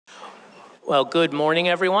Well, good morning,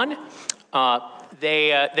 everyone.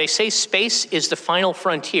 They say space is the final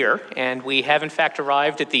frontier, and we have in fact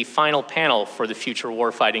arrived at the final panel for the Future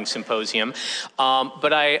Warfighting Symposium.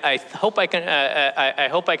 But I hope I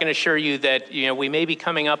can assure you that we may be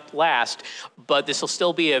coming up last, but this will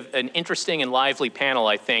still be an interesting and lively panel,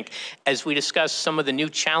 I think, as we discuss some of the new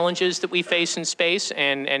challenges that we face in space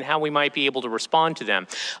and how we might be able to respond to them.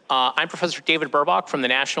 I'm Professor David Burbach from the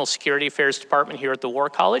National Security Affairs Department here at the War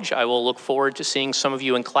College. I will look forward to seeing some of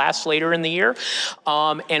you in class later in the year.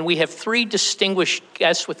 And we have three distinguished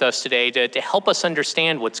guests with us today to help us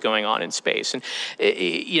understand what's going on in space. And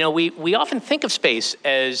we often think of space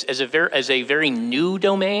as a very new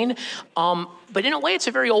domain. But in a way, it's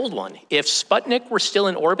a very old one. If Sputnik were still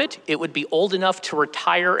in orbit, it would be old enough to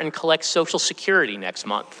retire and collect Social Security next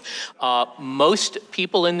month. Most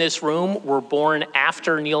people in this room were born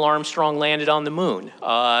after Neil Armstrong landed on the moon.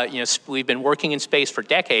 We've been working in space for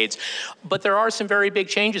decades, but there are some very big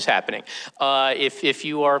changes happening. If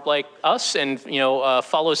you are like us and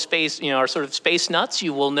follow space, are sort of space nuts,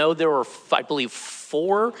 you will know there are, I believe,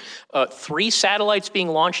 three satellites being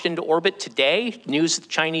launched into orbit today. News that the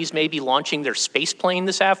Chinese may be launching their space plane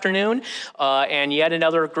this afternoon, and yet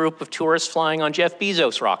another group of tourists flying on Jeff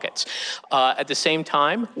Bezos rockets. At the same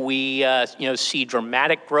time, we see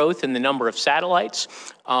dramatic growth in the number of satellites.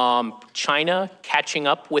 China catching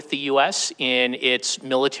up with the U.S. in its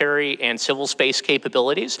military and civil space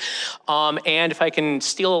capabilities. And if I can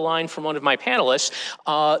steal a line from one of my panelists,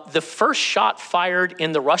 the first shot fired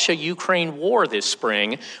in the Russia-Ukraine war this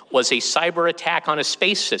spring was a cyber attack on a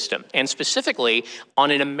space system, and specifically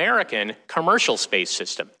on an American commercial space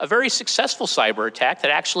system. A very successful cyber attack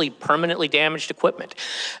that actually permanently damaged equipment.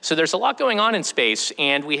 So there's a lot going on in space,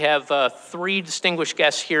 and we have three distinguished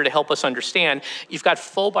guests here to help us understand. You've got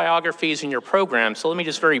full biographies in your program, so let me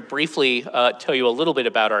just very briefly tell you a little bit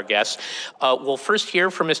about our guests. We'll first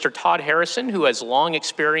hear from Mr. Todd Harrison, who has long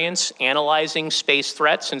experience analyzing space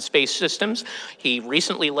threats and space systems. He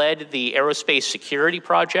recently led the Aerospace Security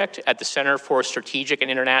Project at the Center for Strategic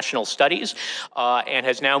and International Studies, and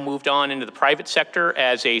has now moved on into the private sector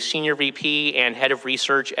as a senior VP and head of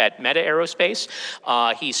research at Meta Aerospace.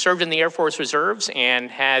 He served in the Air Force Reserves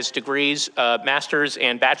and has degrees, master's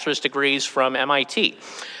and bachelor's degrees from MIT.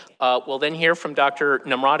 We'll then hear from Dr.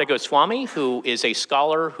 Namrata Goswami, who is a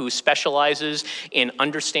scholar who specializes in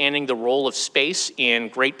understanding the role of space in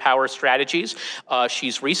great power strategies.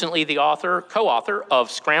 She's recently the co-author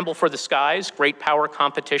of Scramble for the Skies, Great Power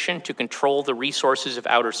Competition to Control the Resources of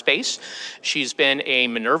Outer Space. She's been a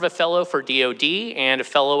Minerva Fellow for DoD and a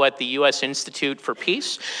fellow at the U.S. Institute for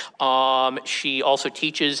Peace. She also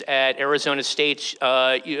teaches at Arizona State's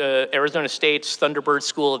Thunderbird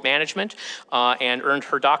School of Management and earned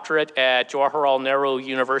her doctorate at Jawaharlal Nehru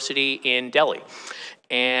University in Delhi.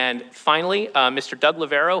 And finally, Mr. Doug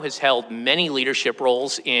Loverro has held many leadership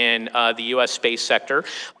roles in the U.S. space sector.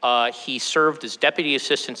 He served as Deputy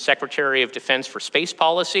Assistant Secretary of Defense for Space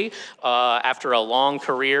Policy after a long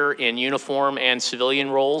career in uniform and civilian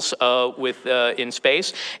roles in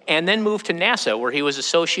space, and then moved to NASA, where he was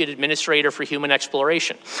Associate Administrator for Human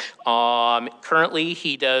Exploration. Currently,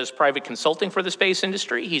 he does private consulting for the space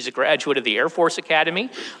industry. He's a graduate of the Air Force Academy,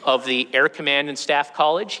 of the Air Command and Staff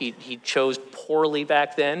College. He chose poorly back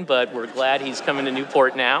then, but we're glad he's coming to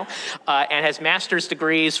Newport now, and has master's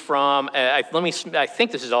degrees from, I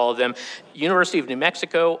think this is all of them, University of New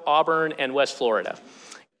Mexico, Auburn, and West Florida.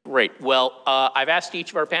 Great. Well, I've asked each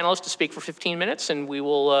of our panelists to speak for 15 minutes, and we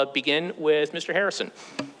will begin with Mr. Harrison.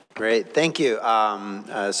 Great. Thank you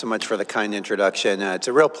so much for the kind introduction. It's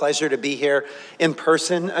a real pleasure to be here in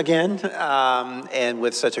person again, and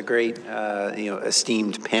with such a great,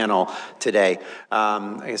 esteemed panel today.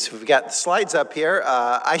 I guess we've got the slides up here.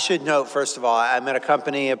 I should note, first of all, I'm at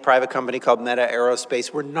a private company called Meta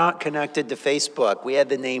Aerospace. We're not connected to Facebook. We had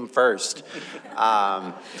the name first.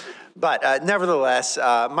 But nevertheless,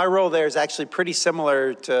 my role there is actually pretty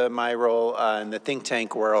similar to my role in the think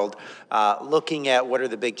tank world, looking at what are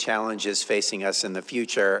the big challenges facing us in the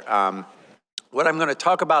future. What I'm going to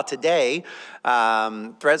talk about today,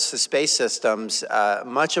 threats to space systems,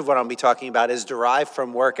 much of what I'll be talking about is derived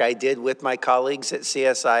from work I did with my colleagues at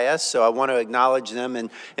CSIS, so I want to acknowledge them, and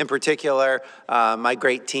in particular, my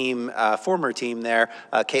great team, former team there,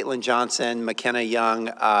 Caitlin Johnson, McKenna Young,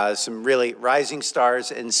 some really rising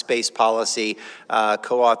stars in space policy,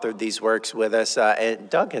 co-authored these works with us, and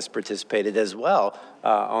Doug has participated as well.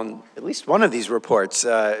 On at least one of these reports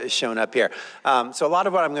shown up here. So a lot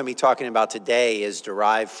of what I'm going to be talking about today is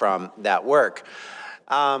derived from that work.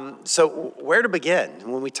 So where to begin?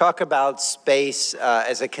 When we talk about space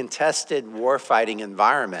as a contested warfighting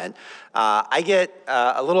environment, I get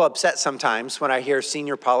a little upset sometimes when I hear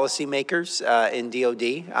senior policymakers in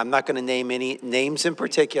DoD. I'm not going to name any names in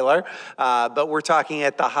particular, but we're talking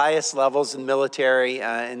at the highest levels in military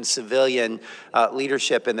and civilian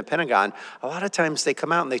leadership in the Pentagon. A lot of times they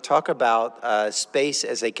come out and they talk about space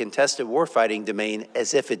as a contested warfighting domain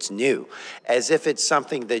as if it's new, as if it's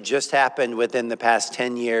something that just happened within the past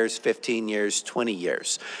 10 years, 15 years, 20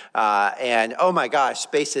 years. And oh my gosh,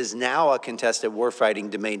 space is now a contested warfighting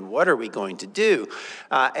domain. What are we going to do?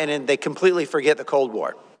 And then they completely forget the Cold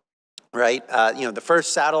War. Right? The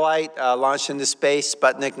first satellite launched into space,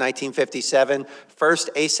 Sputnik, 1957. First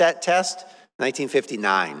ASAT test,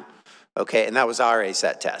 1959. Okay, and that was our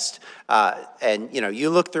ASAT test. And you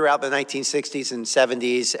look throughout the 1960s and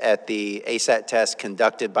 70s at the ASAT test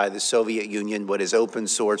conducted by the Soviet Union, what is open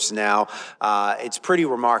source now. It's pretty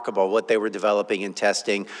remarkable what they were developing and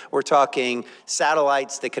testing. We're talking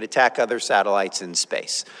satellites that could attack other satellites in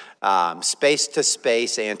space.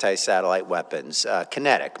 Space-to-space anti-satellite weapons,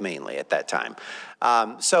 kinetic mainly at that time.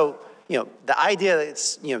 So the idea that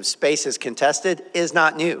space is contested is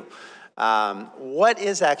not new. What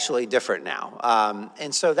is actually different now?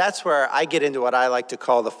 And so that's where I get into what I like to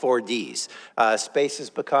call the 4 Ds. Space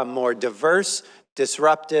has become more diverse,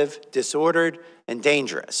 disruptive, disordered, and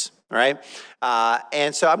dangerous, right?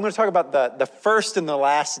 And so I'm going to talk about the first and the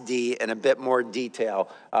last D in a bit more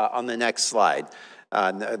detail on the next slide.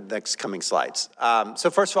 Next coming slides.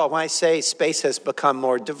 So first of all, when I say space has become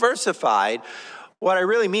more diversified, what I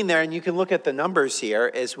really mean there, and you can look at the numbers here,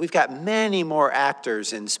 is we've got many more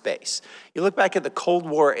actors in space. You look back at the Cold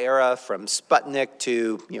War era from Sputnik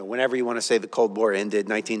to, whenever you want to say the Cold War ended,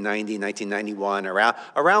 1990, 1991,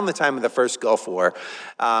 around the time of the first Gulf War.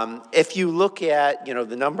 If you look at,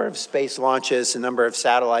 the number of space launches, the number of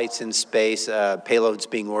satellites in space, payloads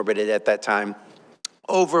being orbited at that time,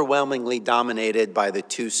 overwhelmingly dominated by the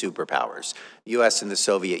 2 superpowers, U.S. and the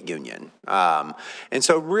Soviet Union. And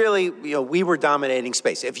so really, we were dominating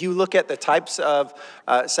space. If you look at the types of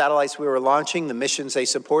satellites we were launching, the missions they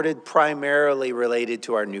supported, primarily related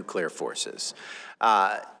to our nuclear forces.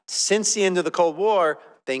 Since the end of the Cold War,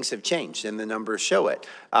 things have changed, and the numbers show it.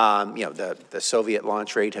 The Soviet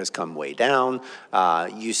launch rate has come way down.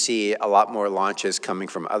 You see a lot more launches coming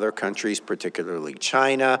from other countries, particularly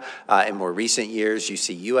China. In more recent years, you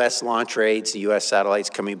see U.S. launch rates, U.S.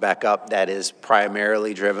 satellites coming back up. That is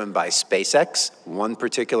primarily driven by SpaceX, one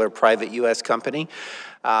particular private U.S. company.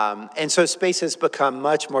 And so space has become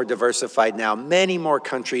much more diversified now. Many more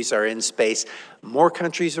countries are in space. More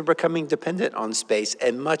countries are becoming dependent on space,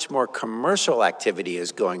 and much more commercial activity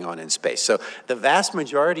is going on in space. So the vast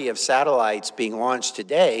majority of satellites being launched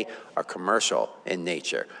today are commercial in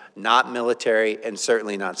nature, not military, and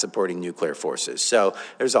certainly not supporting nuclear forces. So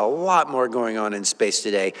there's a lot more going on in space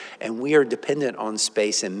today, and we are dependent on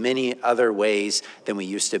space in many other ways than we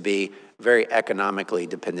used to be. Very economically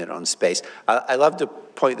dependent on space. I love to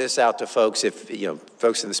point this out to folks, if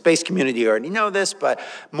folks in the space community already know this, but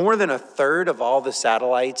more than 1/3 of all the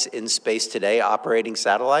satellites in space today, operating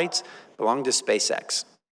satellites, belong to SpaceX.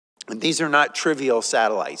 And these are not trivial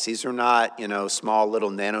satellites. These are not, small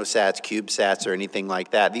little nanosats, CubeSats, or anything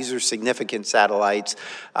like that. These are significant satellites.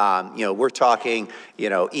 We're talking,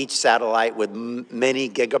 each satellite with many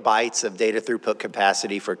gigabytes of data throughput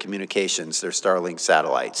capacity for communications. They're Starlink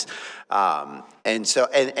satellites.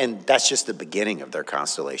 And that's just the beginning of their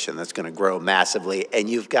constellation. That's going to grow massively. And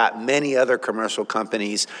you've got many other commercial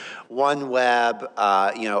companies, OneWeb,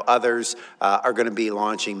 others are going to be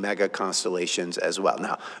launching mega constellations as well.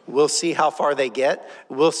 Now, we'll see how far they get.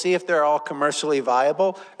 We'll see if they're all commercially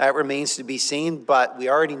viable. That remains to be seen, but we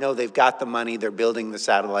already know they've got the money. They're building the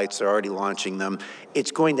satellites. They're already launching them.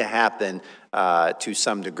 It's going to happen to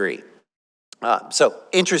some degree. So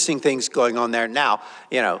interesting things going on there. Now,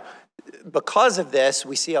 because of this,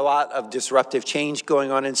 we see a lot of disruptive change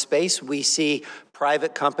going on in space. We see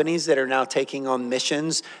private companies that are now taking on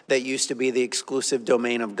missions that used to be the exclusive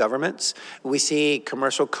domain of governments. We see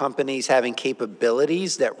commercial companies having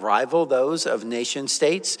capabilities that rival those of nation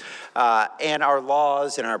states. And our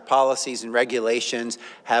laws and our policies and regulations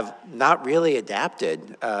have not really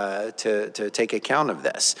adapted to take account of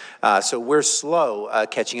this. So we're slow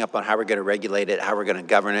catching up on how we're going to regulate it, how we're going to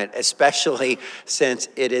govern it, especially since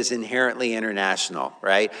it is inherently international,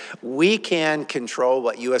 right? We can control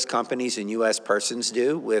what U.S. companies and U.S. persons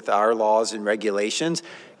do with our laws and regulations,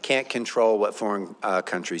 can't control what foreign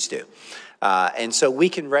countries do. And so we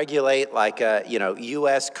can regulate like,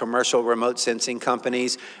 U.S. commercial remote sensing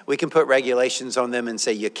companies. We can put regulations on them and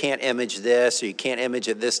say you can't image this, or you can't image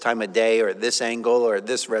at this time of day, or at this angle, or at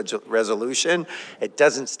this resolution. It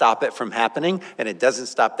doesn't stop it from happening, and it doesn't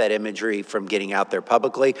stop that imagery from getting out there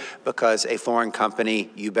publicly, because a foreign company,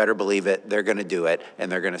 you better believe it, they're going to do it,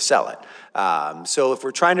 and they're going to sell it. So if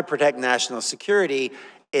we're trying to protect national security,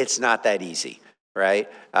 it's not that easy, right?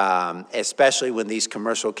 Especially when these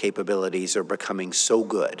commercial capabilities are becoming so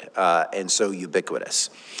good and so ubiquitous.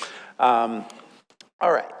 All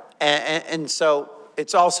right, and so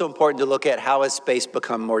it's also important to look at how has space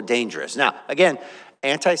become more dangerous. Now, again,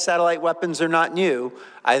 anti-satellite weapons are not new.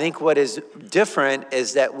 I think what is different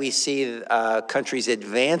is that we see countries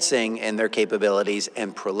advancing in their capabilities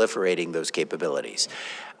and proliferating those capabilities.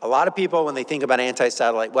 A lot of people, when they think about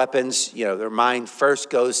anti-satellite weapons, their mind first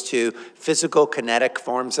goes to physical kinetic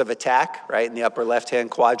forms of attack, right, in the upper left-hand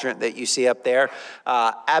quadrant that you see up there.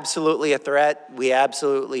 Absolutely a threat. We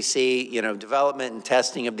absolutely see, development and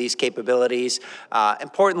testing of these capabilities.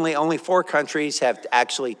 Importantly, only 4 countries have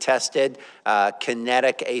actually tested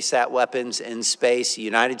kinetic ASAT weapons in space: the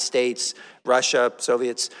United States, Russia,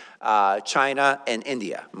 Soviets, China, and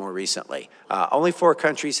India more recently. Only 4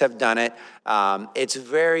 countries have done it. It's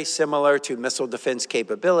very similar to missile defense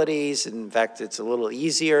capabilities. In fact, it's a little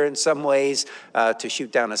easier in some ways to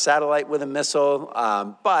shoot down a satellite with a missile.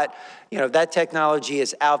 But, that technology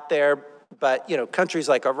is out there. But, countries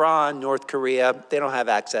like Iran, North Korea, they don't have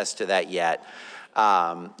access to that yet.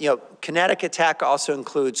 Kinetic attack also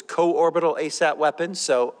includes co-orbital ASAT weapons,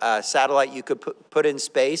 so a satellite you could put in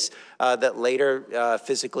space that later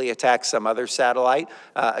physically attacks some other satellite.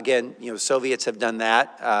 Again, Soviets have done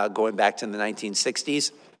that going back to the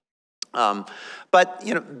 1960s. But,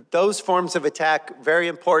 those forms of attack, very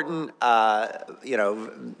important,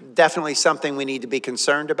 definitely something we need to be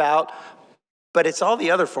concerned about. But it's all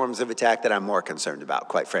the other forms of attack that I'm more concerned about,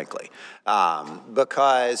 quite frankly,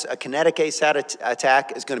 because a kinetic ASAT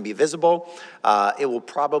attack is going to be visible. It will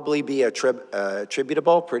probably be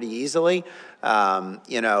attributable pretty easily, and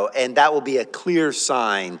that will be a clear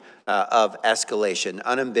sign of escalation,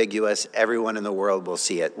 unambiguous. Everyone in the world will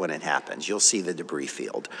see it when it happens. You'll see the debris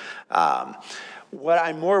field. What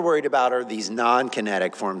I'm more worried about are these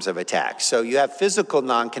non-kinetic forms of attack. So you have physical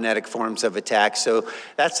non-kinetic forms of attack. So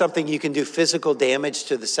that's something you can do physical damage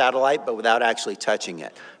to the satellite, but without actually touching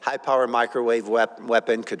it. High-powered microwave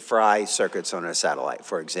weapon could fry circuits on a satellite,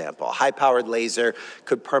 for example. High-powered laser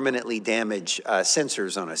could permanently damage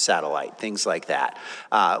sensors on a satellite, things like that.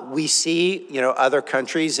 We see, other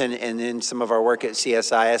countries, and in some of our work at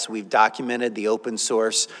CSIS, we've documented the open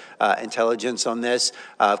source intelligence on this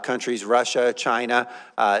of countries, Russia, China,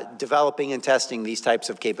 developing and testing these types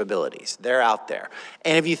of capabilities. They're out there.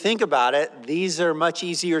 And if you think about it, these are much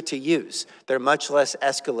easier to use. They're much less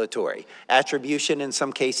escalatory. Attribution in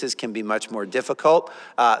some cases can be much more difficult.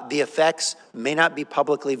 The effects may not be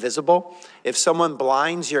publicly visible. If someone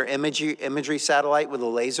blinds your imagery satellite with a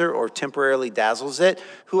laser or temporarily dazzles it,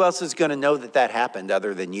 who else is going to know that that happened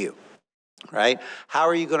other than you? Right? How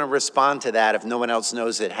are you going to respond to that if no one else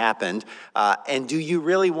knows it happened? And do you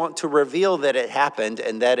really want to reveal that it happened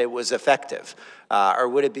and that it was effective? Or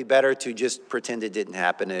would it be better to just pretend it didn't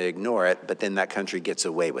happen and ignore it, but then that country gets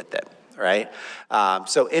away with it? Right?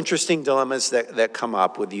 So interesting dilemmas that come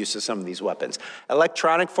up with the use of some of these weapons.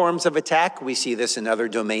 Electronic forms of attack, we see this in other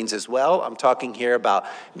domains as well. I'm talking here about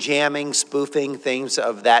jamming, spoofing, things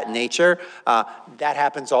of that nature. That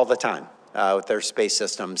happens all the time. With their space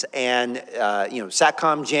systems, and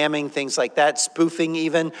SATCOM jamming, things like that, spoofing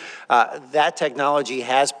even, that technology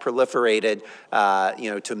has proliferated,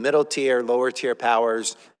 to middle tier, lower tier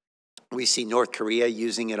powers. We see North Korea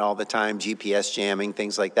using it all the time, GPS jamming,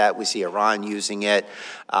 things like that. We see Iran using it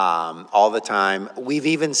all the time. We've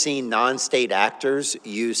even seen non-state actors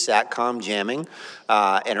use SATCOM jamming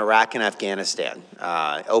in Iraq and Afghanistan.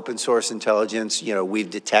 Open source intelligence, we've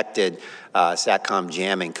detected SATCOM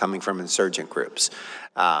jamming coming from insurgent groups.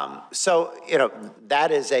 So,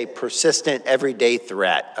 that is a persistent, everyday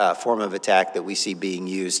threat, form of attack that we see being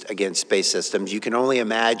used against space systems. You can only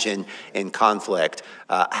imagine in conflict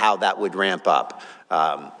how that would ramp up.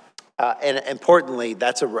 And importantly,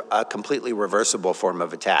 that's a completely reversible form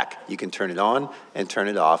of attack. You can turn it on and turn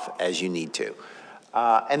it off as you need to.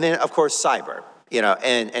 And then, of course, cyber.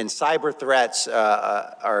 And cyber threats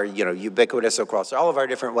are, ubiquitous across all of our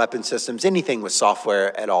different weapon systems. Anything with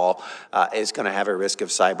software at all is going to have a risk of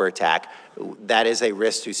cyber attack. That is a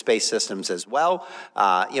risk to space systems as well.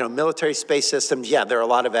 Military space systems, there are a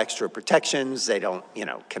lot of extra protections. They don't,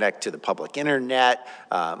 connect to the public internet,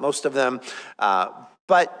 most of them.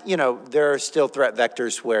 But, you know, there are still threat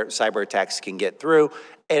vectors where cyber attacks can get through,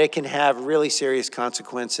 and it can have really serious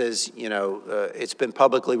consequences. You know, it's been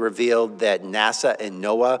publicly revealed that NASA and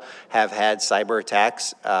NOAA have had cyber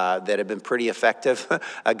attacks that have been pretty effective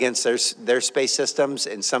against their space systems.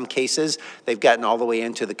 In some cases, they've gotten all the way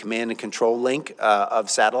into the command and control link of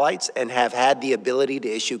satellites and have had the ability to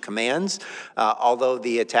issue commands, although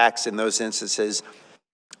the attacks in those instances,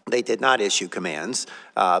 they did not issue commands,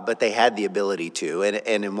 but they had the ability to.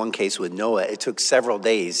 And in one case with NOAA, it took several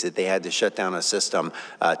days that they had to shut down a system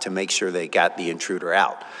to make sure they got the intruder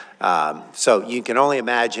out. So you can only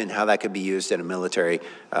imagine how that could be used in a military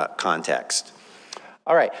context.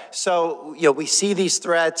 All right, so we see these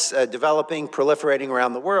threats developing, proliferating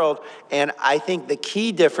around the world, and I think the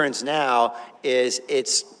key difference now is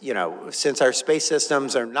since our space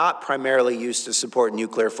systems are not primarily used to support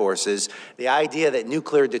nuclear forces, the idea that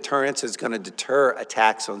nuclear deterrence is going to deter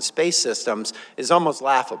attacks on space systems is almost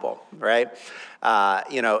laughable, right?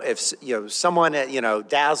 If someone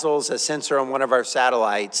dazzles a sensor on one of our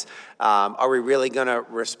satellites, are we really going to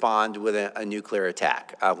respond with a nuclear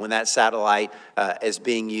attack when that satellite is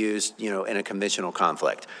being used, in a conventional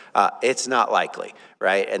conflict? It's not likely,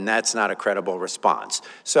 right? And that's not a credible response.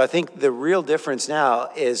 So I think the real difference now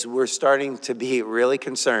is we're starting to be really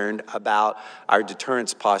concerned about our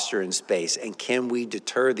deterrence posture in space, and can we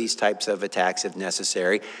deter these types of attacks if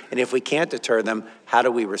necessary? And if we can't deter them, how do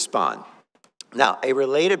we respond? Now, a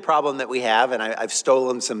related problem that we have, and I've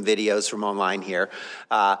stolen some videos from online here,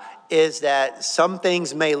 is that some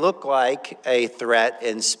things may look like a threat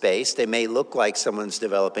in space. They may look like someone's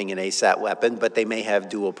developing an ASAT weapon, but they may have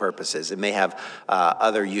dual purposes. It may have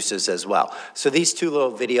other uses as well. So these two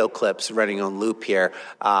little video clips running on loop here.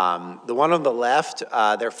 The one on the left,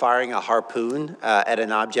 they're firing a harpoon at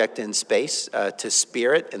an object in space to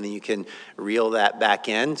spear it, and then you can reel that back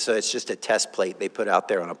in. So it's just a test plate they put out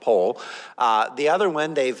there on a pole. The other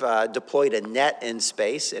one, they've deployed a net in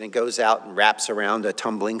space, and it goes out and wraps around a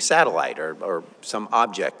tumbling satellite or some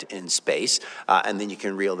object in space, and then you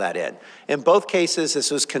can reel that in. In both cases,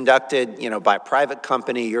 this was conducted, by a private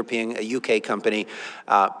company, a UK company,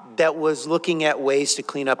 that was looking at ways to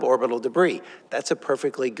clean up orbital debris. That's a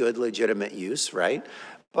perfectly good, legitimate use, right?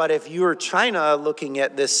 But if you were China looking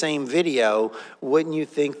at this same video, wouldn't you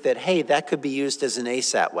think that, hey, that could be used as an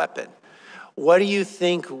ASAT weapon? What do you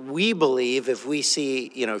think we believe if we see,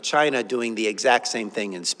 China doing the exact same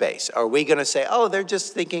thing in space? Are we going to say, oh, they're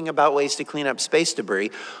just thinking about ways to clean up space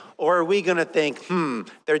debris? Or are we going to think,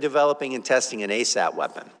 they're developing and testing an ASAT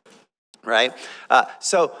weapon, right?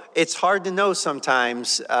 So it's hard to know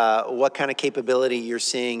sometimes what kind of capability you're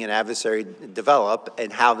seeing an adversary develop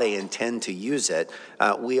and how they intend to use it.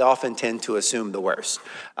 We often tend to assume the worst.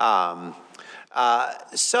 We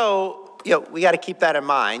got to keep that in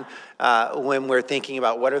mind when we're thinking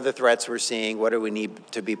about what are the threats we're seeing, what do we need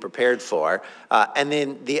to be prepared for. And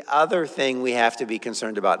then the other thing we have to be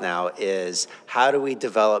concerned about now is how do we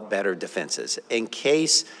develop better defenses in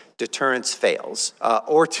case deterrence fails,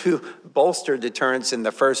 or to bolster deterrence in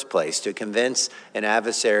the first place, to convince an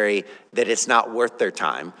adversary that it's not worth their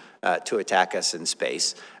time to attack us in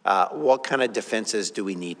space. What kind of defenses do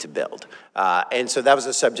we need to build? And so that was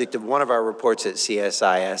the subject of one of our reports at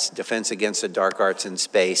CSIS, Defense Against the Dark Arts in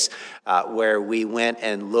Space, where we went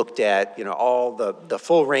and looked at all the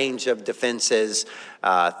full range of defenses,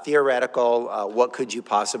 theoretical, what could you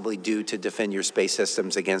possibly do to defend your space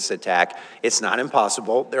systems against attack? It's not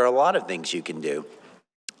impossible. There are a lot of things you can do.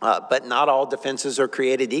 But not all defenses are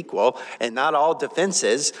created equal, and not all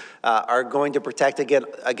defenses are going to protect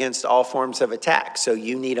against all forms of attack. So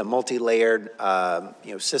you need a multi-layered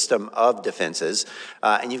system of defenses,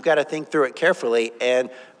 and you've got to think through it carefully. And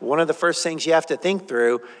one of the first things you have to think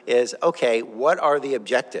through is, okay, what are the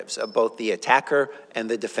objectives of both the attacker and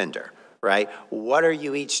the defender? Right? What are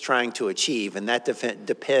you each trying to achieve? And that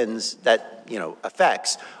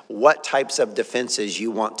affects what types of defenses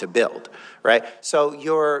you want to build, right? So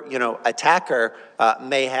your, attacker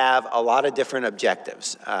may have a lot of different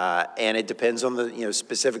objectives, and it depends on the,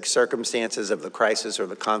 specific circumstances of the crisis or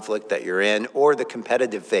the conflict that you're in, or the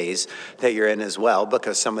competitive phase that you're in as well,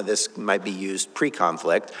 because some of this might be used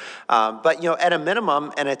pre-conflict. But, at a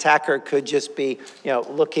minimum, an attacker could just be,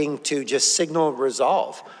 looking to just signal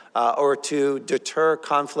resolve, or to deter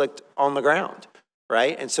conflict on the ground,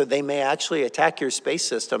 right? And so they may actually attack your space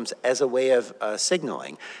systems as a way of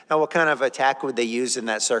signaling. Now, what kind of attack would they use in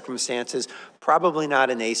that circumstances? Probably not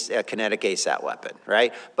a kinetic ASAT weapon,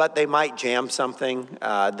 right? But they might jam something.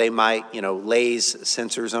 They might, laze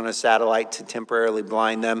sensors on a satellite to temporarily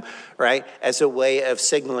blind them, right? As a way of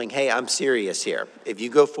signaling, hey, I'm serious here. If you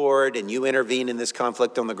go forward and you intervene in this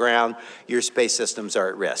conflict on the ground, your space systems are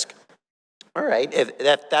at risk. All right, if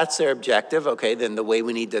that's their objective, okay, then the way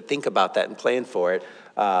we need to think about that and plan for it,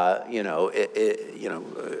 has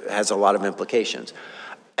a lot of implications.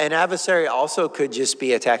 An adversary also could just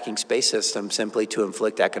be attacking space systems simply to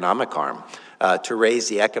inflict economic harm, to raise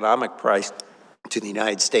the economic price to the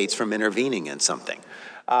United States from intervening in something.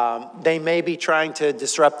 They may be trying to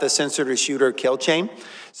disrupt the sensor-to-shooter kill chain.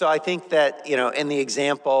 So I think that, in the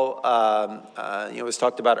example, it was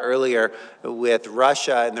talked about earlier with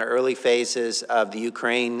Russia in the early phases of the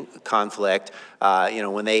Ukraine conflict,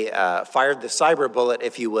 when they fired the cyber bullet,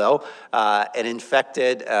 if you will, and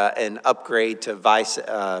infected an upgrade to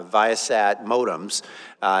Viasat modems,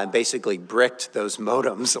 and basically bricked those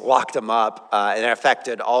modems, locked them up, and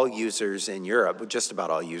affected all users in Europe, just about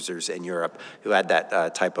all users in Europe who had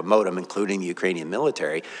that type of modem, including the Ukrainian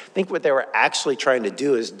military. I think what they were actually trying to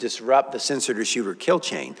do is disrupt the sensor-to-shooter kill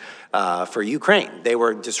chain for Ukraine. They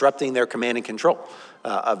were disrupting their command and control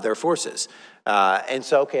of their forces. And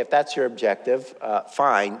so, okay, if that's your objective,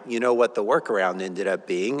 fine. You know what the workaround ended up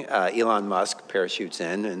being. Elon Musk parachutes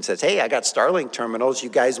in and says, hey, I got Starlink terminals. You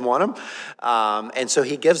guys want them? And so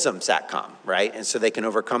he gives them SATCOM, right? And so they can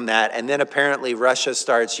overcome that. And then apparently Russia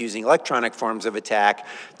starts using electronic forms of attack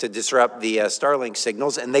to disrupt the Starlink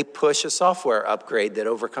signals, and they push a software upgrade that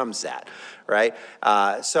overcomes that, right?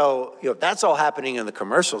 So, that's all happening in the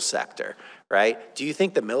commercial sector. Right? Do you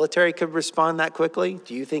think the military could respond that quickly?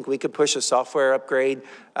 Do you think we could push a software upgrade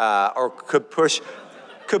or could push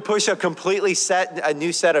a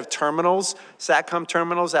new set of terminals, SATCOM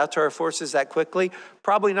terminals out to our forces that quickly?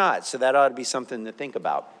 Probably not. So that ought to be something to think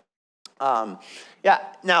about.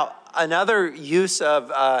 Now, another use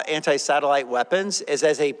of anti-satellite weapons is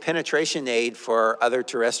as a penetration aid for other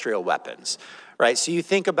terrestrial weapons. Right, so you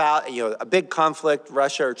think about a big conflict,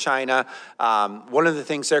 Russia or China. One of the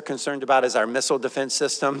things they're concerned about is our missile defense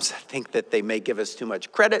systems. I think that they may give us too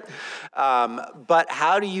much credit. But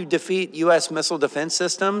how do you defeat U.S. missile defense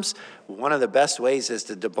systems? One of the best ways is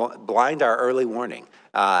to blind our early warning.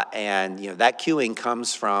 And that cueing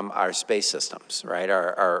comes from our space systems, right?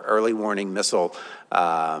 Our early warning missile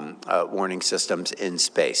warning systems in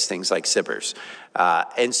space, things like SIBRs.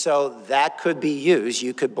 And so that could be used.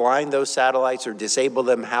 You could blind those satellites or disable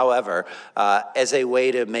them, however, as a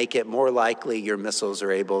way to make it more likely your missiles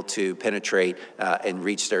are able to penetrate and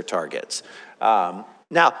reach their targets.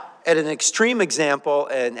 Now, at an extreme example,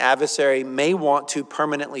 an adversary may want to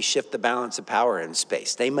permanently shift the balance of power in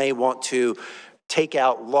space. They may want to take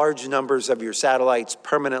out large numbers of your satellites,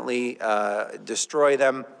 permanently destroy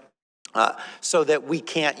them, so that we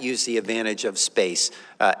can't use the advantage of space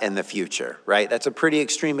in the future, right? That's a pretty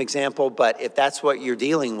extreme example, but if that's what you're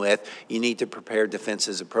dealing with, you need to prepare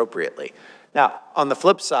defenses appropriately. Now, on the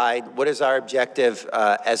flip side, what is our objective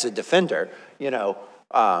as a defender?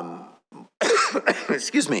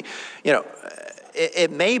 Excuse me,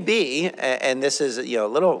 it may be, and this is a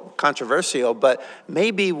little controversial, but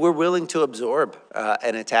maybe we're willing to absorb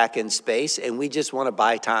an attack in space, and we just want to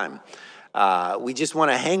buy time. We just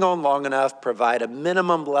want to hang on long enough, provide a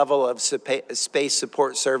minimum level of space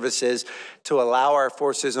support services to allow our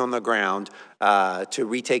forces on the ground to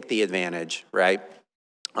retake the advantage, right?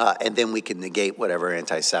 And then we can negate whatever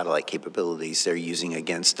anti-satellite capabilities they're using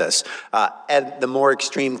against us. And the more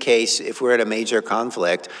extreme case, if we're in a major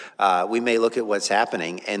conflict, we may look at what's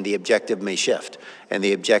happening and the objective may shift. And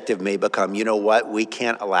the objective may become, you know what, we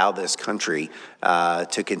can't allow this country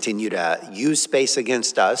to continue to use space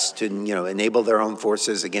against us, to enable their own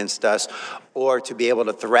forces against us, or to be able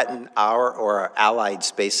to threaten our or our allied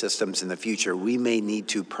space systems in the future. We may need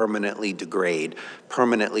to permanently degrade,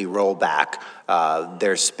 permanently roll back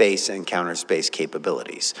their space and counter space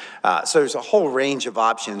capabilities. So there's a whole range of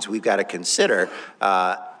options we've got to consider.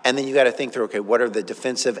 And then you got to think through, okay, what are the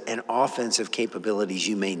defensive and offensive capabilities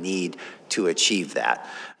you may need to achieve that?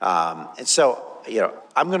 And so,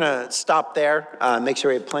 I'm going to stop there, make sure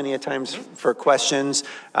we have plenty of time for questions,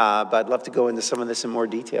 but I'd love to go into some of this in more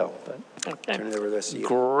detail. But okay. Turn it over to the rest of you.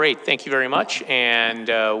 Great, thank you very much.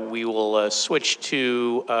 And we will switch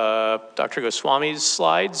to Dr. Goswami's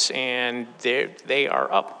slides, and they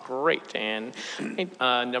are up. Great. And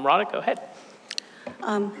Namrata, go ahead.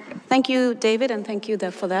 Thank you, David, and thank you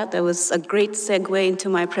for that. That was a great segue into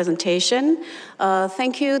my presentation.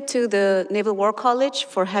 Thank you to the Naval War College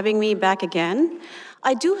for having me back again.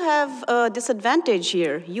 I do have a disadvantage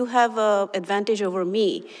here. You have an advantage over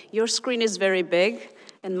me. Your screen is very big,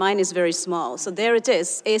 and mine is very small. So there it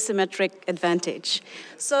is, asymmetric advantage.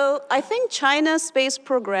 So I think China's space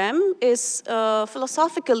program is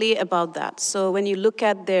philosophically about that. So when you look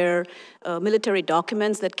at their military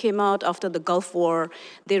documents that came out after the Gulf War,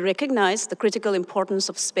 they recognize the critical importance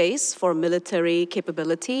of space for military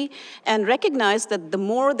capability and recognize that the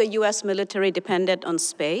more the US military depended on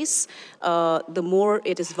space, the more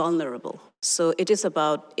it is vulnerable. So it is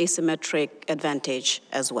about asymmetric advantage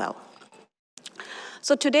as well.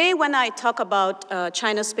 So today, when I talk about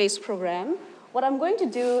China's space program, what I'm going to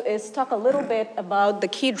do is talk a little bit about the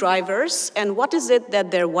key drivers and what is it that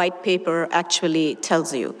their white paper actually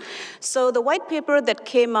tells you. So the white paper that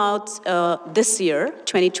came out this year,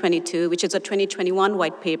 2022, which is a 2021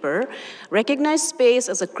 white paper, recognized space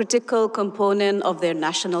as a critical component of their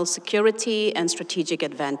national security and strategic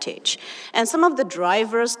advantage. And some of the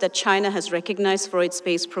drivers that China has recognized for its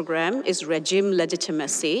space program is regime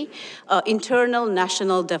legitimacy, internal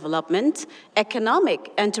national development,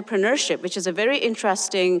 economic entrepreneurship, which is a very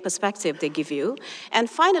interesting perspective they give you. And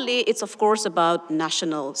finally, it's of course about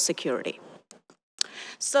national security.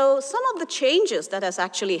 So some of the changes that has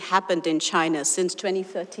actually happened in China since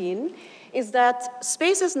 2013 is that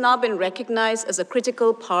space has now been recognized as a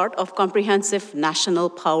critical part of comprehensive national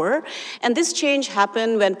power. And this change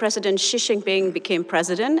happened when President Xi Jinping became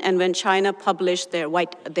president and when China published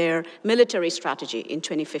their military strategy in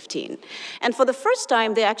 2015. And for the first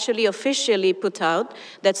time, they actually officially put out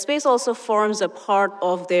that space also forms a part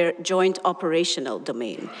of their joint operational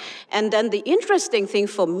domain. And then the interesting thing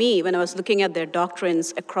for me when I was looking at their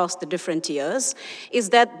doctrines across the different years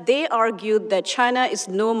is that they argued that China is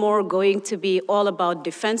no more going to be all about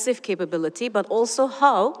defensive capability, but also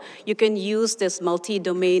how you can use this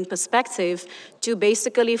multi-domain perspective to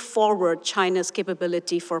basically forward China's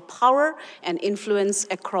capability for power and influence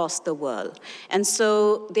across the world. And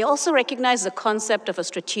so they also recognize the concept of a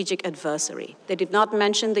strategic adversary. They did not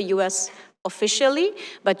mention the US officially,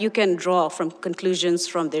 but you can draw from conclusions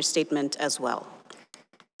from their statement as well.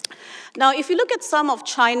 Now, if you look at some of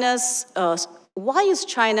China's why is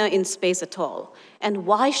China in space at all? And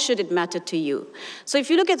why should it matter to you? So if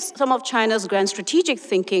you look at some of China's grand strategic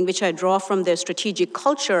thinking, which I draw from their strategic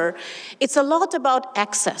culture, it's a lot about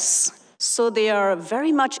access. So they are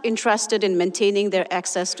very much interested in maintaining their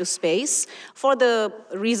access to space for the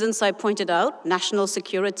reasons I pointed out: national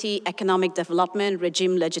security, economic development,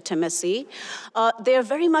 regime legitimacy. They are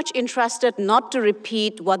very much interested not to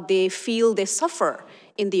repeat what they feel they suffer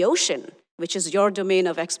in the ocean, which is your domain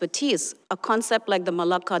of expertise, a concept like the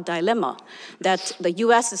Malacca dilemma, that the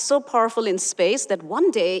US is so powerful in space that one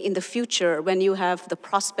day in the future, when you have the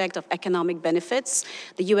prospect of economic benefits,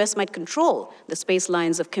 the US might control the space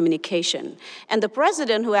lines of communication. And the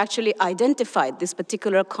president who actually identified this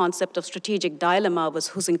particular concept of strategic dilemma was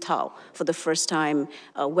Hu Jintao for the first time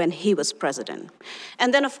when he was president.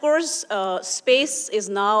 And then, of course, space is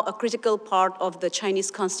now a critical part of the Chinese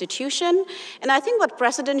constitution. And I think what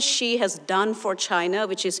President Xi has done for China,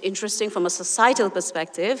 which is interesting from a societal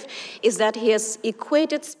perspective, is that he has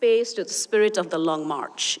equated space to the spirit of the Long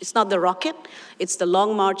March. It's not the rocket, it's the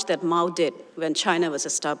Long March that Mao did when China was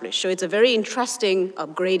established. So it's a very interesting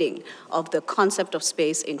upgrading of the concept of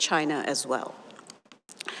space in China as well.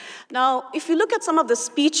 Now, if you look at some of the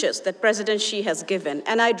speeches that President Xi has given,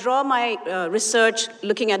 and I draw my research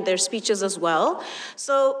looking at their speeches as well.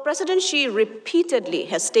 So President Xi repeatedly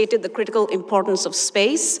has stated the critical importance of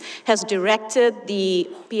space, has directed the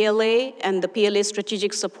PLA and the PLA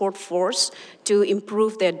Strategic Support Force to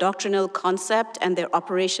improve their doctrinal concept and their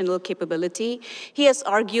operational capability. He has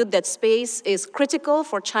argued that space is critical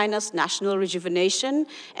for China's national rejuvenation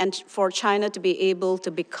and for China to be able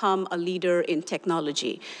to become a leader in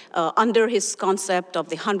technology under his concept of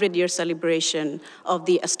the 100-year celebration of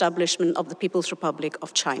the establishment of the People's Republic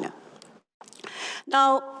of China.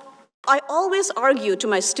 Now, I always argue to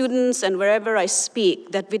my students and wherever I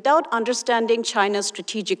speak that without understanding China's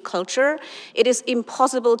strategic culture, it is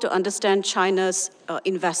impossible to understand China's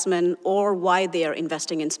investment or why they are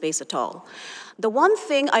investing in space at all. The one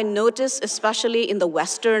thing I notice, especially in the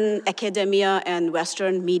Western academia and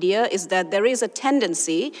Western media, is that there is a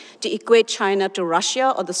tendency to equate China to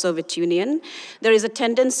Russia or the Soviet Union. There is a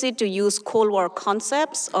tendency to use Cold War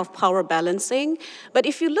concepts of power balancing. But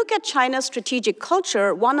if you look at China's strategic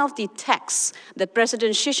culture, one of the texts that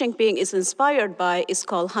President Xi Jinping is inspired by is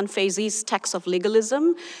called Han Feizi's Text of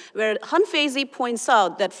Legalism, where Han Feizi points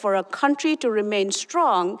out that for a country to remain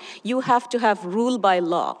strong, you have to have rule by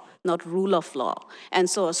law, not rule of law. And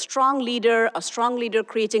so a strong leader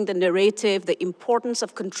creating the narrative, the importance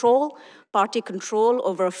of control, party control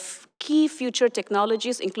over key future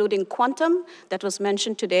technologies, including quantum, that was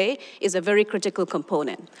mentioned today, is a very critical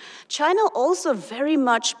component. China also very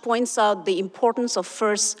much points out the importance of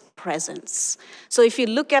first presence. So if you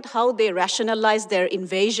look at how they rationalized their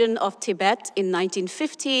invasion of Tibet in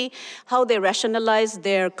 1950, how they rationalized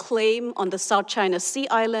their claim on the South China Sea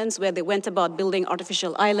Islands, where they went about building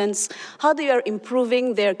artificial islands, how they are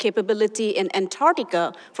improving their capability in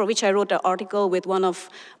Antarctica, for which I wrote an article with one of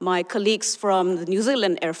my colleagues from the New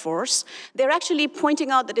Zealand Air Force, they're actually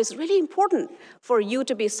pointing out that it's really important for you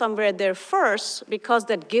to be somewhere there first, because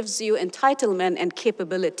that gives you entitlement and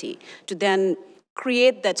capability to then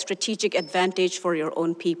create that strategic advantage for your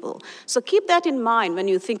own people. So keep that in mind when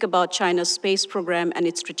you think about China's space program and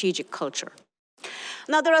its strategic culture.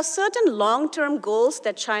 Now, there are certain long-term goals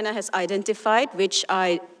that China has identified, which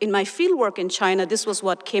in my fieldwork in China, this was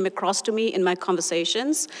what came across to me in my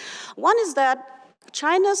conversations. One is that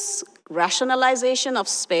China's rationalization of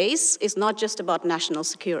space is not just about national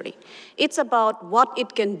security. It's about what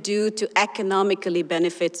it can do to economically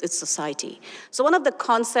benefit its society. So one of the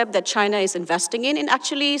concepts that China is investing in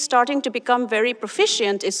actually starting to become very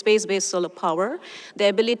proficient is space-based solar power, the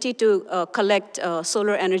ability to collect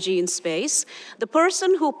solar energy in space. The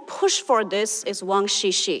person who pushed for this is Wang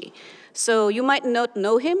Shishi. So you might not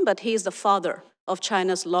know him, but he is the father of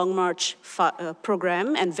China's Long March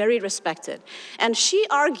program, and very respected. And she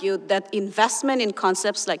argued that investment in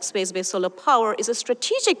concepts like space-based solar power is a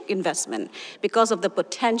strategic investment because of the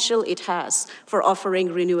potential it has for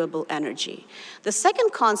offering renewable energy. The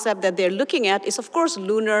second concept that they're looking at is, of course,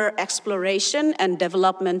 lunar exploration and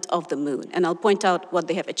development of the moon. And I'll point out what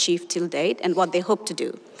they have achieved till date and what they hope to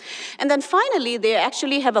do. And then finally, they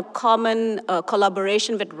actually have a common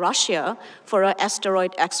collaboration with Russia for an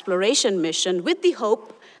asteroid exploration mission, with the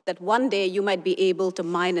hope that one day you might be able to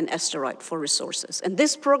mine an asteroid for resources. And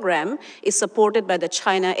this program is supported by the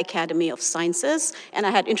China Academy of Sciences, and I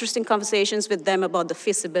had interesting conversations with them about the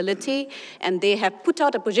feasibility, and they have put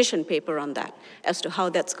out a position paper on that as to how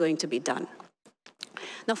that's going to be done.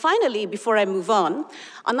 Now, finally, before I move on,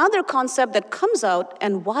 another concept that comes out,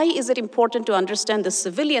 and why is it important to understand the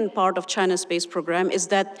civilian part of China's space program, is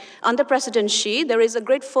that under President Xi, there is a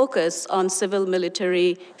great focus on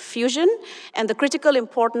civil-military fusion and the critical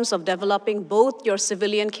importance of developing both your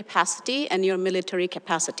civilian capacity and your military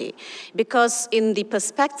capacity. Because in the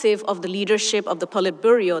perspective of the leadership of the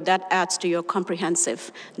Politburo, that adds to your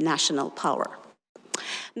comprehensive national power.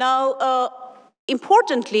 Now,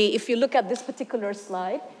 importantly, if you look at this particular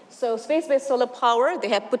slide, so space-based solar power, they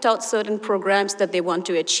have put out certain programs that they want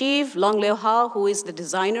to achieve. Long Leo Hao, who is the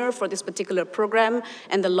designer for this particular program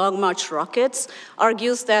and the Long March rockets,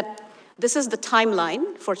 argues that this is the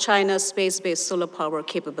timeline for China's space-based solar power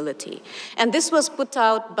capability. And this was put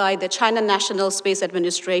out by the China National Space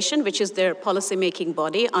Administration, which is their policy-making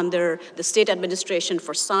body under the State Administration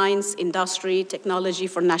for Science, Industry, Technology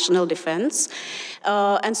for National Defense.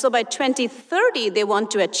 And so by 2030, they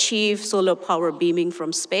want to achieve solar power beaming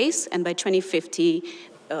from space, and by 2050,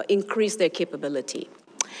 increase their capability.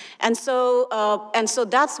 And so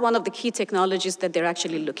that's one of the key technologies that they're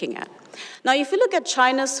actually looking at. Now, if you look at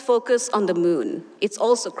China's focus on the moon, it's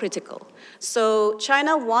also critical. So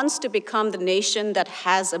China wants to become the nation that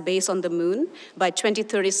has a base on the moon by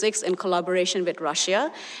 2036 in collaboration with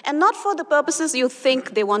Russia, and not for the purposes you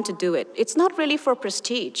think they want to do it. It's not really for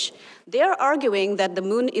prestige. They're arguing that the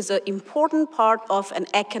moon is an important part of an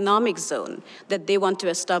economic zone that they want to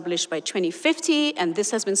establish by 2050, and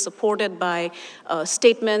this has been supported by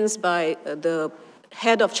statements by the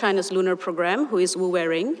head of China's lunar program, who is Wu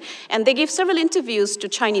Weiring, and they gave several interviews to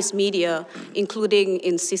Chinese media, including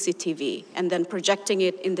in CCTV, and then projecting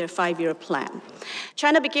it in their 5-year plan.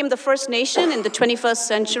 China became the first nation in the 21st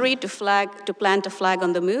century to plant a flag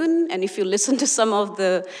on the moon, and if you listen to some of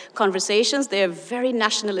the conversations, they are very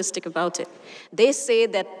nationalistic about it. They say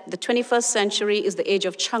that the 21st century is the age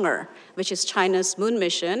of Chang'e, which is China's moon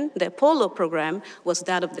mission. The Apollo program was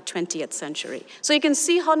that of the 20th century. So you can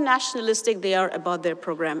see how nationalistic they are about their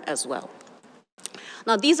program as well.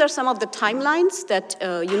 Now, these are some of the timelines that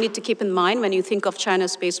you need to keep in mind when you think of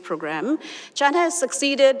China's space program. China has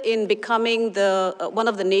succeeded in becoming one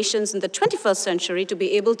of the nations in the 21st century to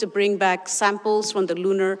be able to bring back samples from the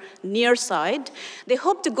lunar near side. They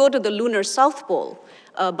hope to go to the lunar South Pole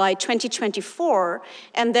by 2024,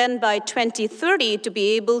 and then by 2030 to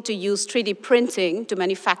be able to use 3D printing to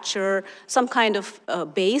manufacture some kind of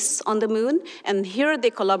base on the moon. And here they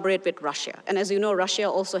collaborate with Russia. And as you know, Russia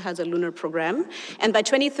also has a lunar program. And by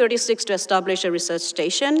 2036 to establish a research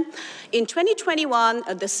station. In 2021,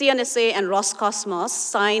 the CNSA and Roscosmos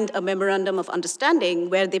signed a memorandum of understanding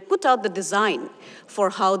where they put out the design for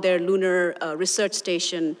how their lunar research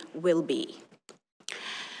station will be.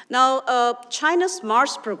 Now, China's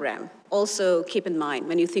Mars program, also keep in mind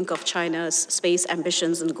when you think of China's space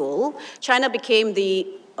ambitions and goal. China became the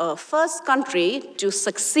first country to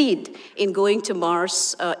succeed in going to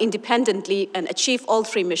Mars independently and achieve all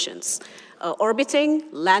 3 missions, orbiting,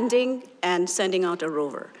 landing, and sending out a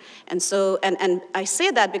rover. And so, and I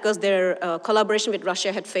say that because their collaboration with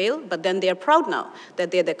Russia had failed, but then they are proud now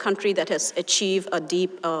that they're the country that has achieved a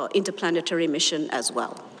deep interplanetary mission as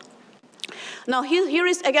well. Now, here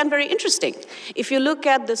is, again, very interesting. If you look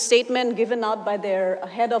at the statement given out by their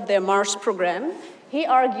head of their Mars program, he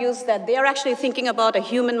argues that they are actually thinking about a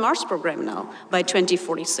human Mars program now by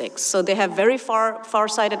 2046. So they have very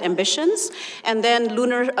far-sighted ambitions, and then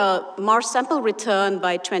lunar Mars sample return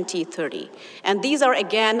by 2030. And these are,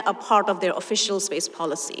 again, a part of their official space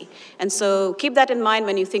policy. And so keep that in mind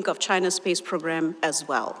when you think of China's space program as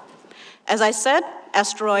well. As I said,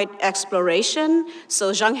 asteroid exploration.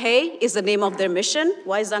 So Zhang He is the name of their mission.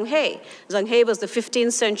 Why Zhang He? Zhang He was the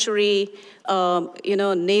 15th century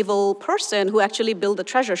naval person who actually built the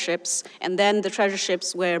treasure ships, and then the treasure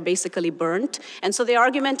ships were basically burnt. And so the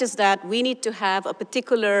argument is that we need to have a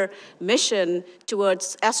particular mission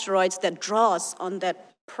towards asteroids that draws on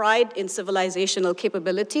that pride in civilizational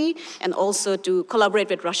capability, and also to collaborate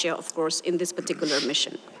with Russia, of course, in this particular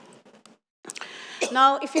mission.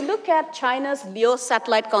 Now, if you look at China's LEO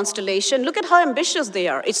satellite constellation, look at how ambitious they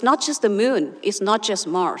are. It's not just the moon, it's not just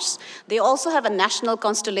Mars. They also have a national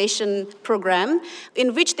constellation program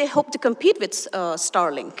in which they hope to compete with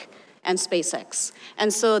Starlink and SpaceX.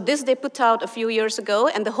 And so this they put out a few years ago,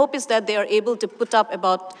 and the hope is that they are able to put up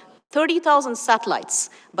about 30,000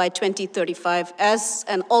 satellites by 2035 as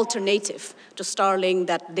an alternative to Starlink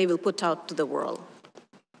that they will put out to the world.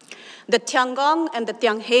 The Tiangong and the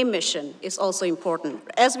Tianhe mission is also important.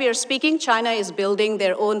 As we are speaking, China is building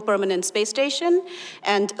their own permanent space station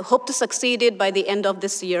and hope to succeed it by the end of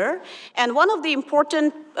this year. And one of the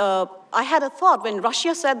important, I had a thought when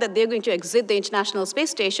Russia said that they're going to exit the International Space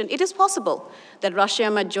Station, it is possible that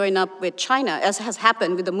Russia might join up with China, as has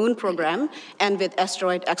happened with the Moon program and with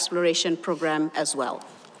asteroid exploration program as well.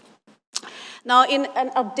 Now, in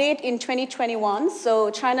an update in 2021,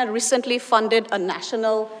 so China recently funded a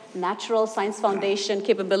national natural science foundation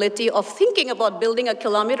capability of thinking about building a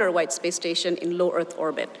kilometer-wide space station in low Earth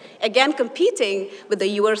orbit. Again, competing with the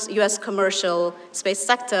US commercial space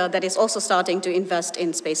sector that is also starting to invest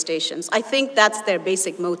in space stations. I think that's their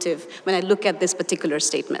basic motive when I look at these particular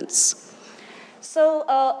statements. So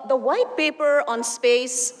the white paper on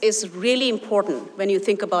space is really important when you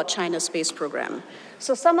think about China's space program.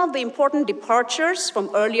 So some of the important departures from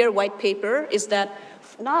earlier white paper is that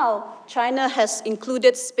now China has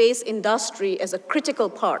included space industry as a critical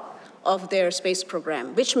part of their space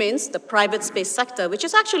program, which means the private space sector, which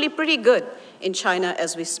is actually pretty good in China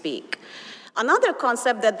as we speak. Another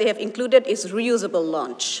concept that they have included is reusable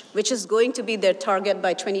launch, which is going to be their target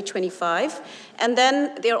by 2025. And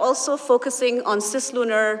then they're also focusing on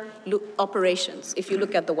cislunar operations, if you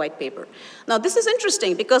look at the white paper. Now, this is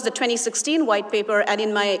interesting because the 2016 white paper, and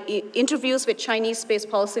in my interviews with Chinese space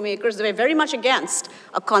policymakers, they were very much against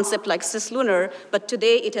a concept like cislunar, but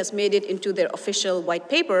today it has made it into their official white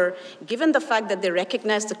paper, given the fact that they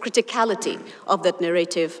recognize the criticality of that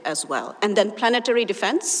narrative as well. And then planetary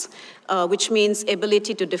defense, which means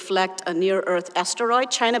ability to deflect a near-Earth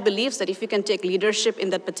asteroid. China believes that if you can take leadership in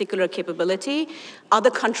that particular capability,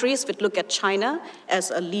 other countries would look at China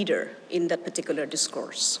as a leader in that particular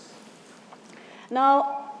discourse.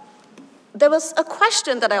 Now, there was a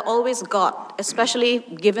question that I always got, especially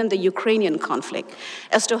given the Ukrainian conflict,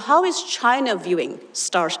 as to how is China viewing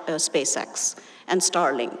SpaceX and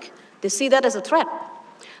Starlink? They see that as a threat.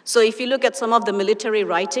 So if you look at some of the military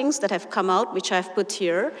writings that have come out, which I've put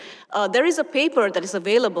here, there is a paper that is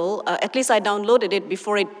available, at least I downloaded it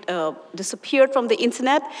before it disappeared from the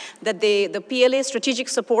internet, that the PLA Strategic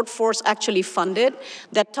Support Force actually funded,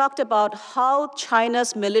 that talked about how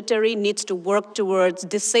China's military needs to work towards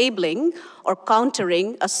disabling or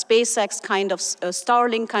countering a SpaceX kind of,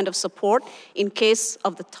 Starlink kind of support in case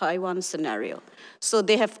of the Taiwan scenario. So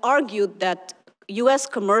they have argued that US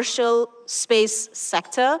commercial space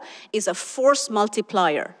sector is a force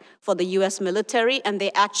multiplier for the US military, and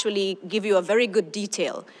they actually give you a very good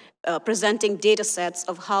detail presenting data sets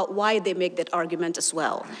of why they make that argument as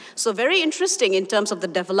well. So very interesting in terms of the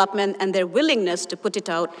development and their willingness to put it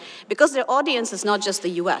out, because their audience is not just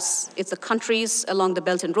the US, it's the countries along the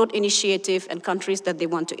Belt and Road Initiative and countries that they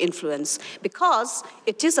want to influence, because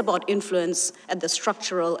it is about influence at the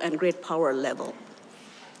structural and great power level.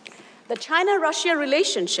 The China-Russia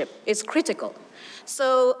relationship is critical.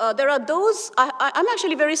 So there are those, I'm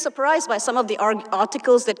actually very surprised by some of the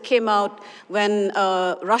articles that came out when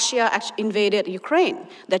Russia actually invaded Ukraine,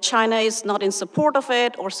 that China is not in support of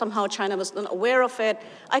it, or somehow China was not aware of it.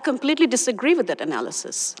 I completely disagree with that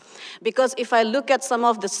analysis. Because if I look at some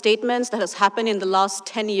of the statements that has happened in the last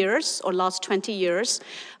 10 years or last 20 years,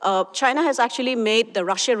 China has actually made the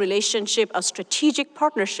Russia relationship a strategic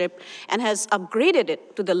partnership and has upgraded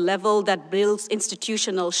it to the level that builds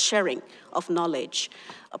institutional sharing of knowledge.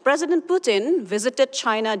 President Putin visited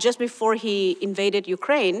China just before he invaded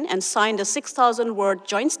Ukraine and signed a 6,000-word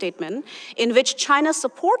joint statement in which China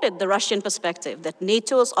supported the Russian perspective that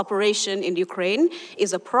NATO's operation in Ukraine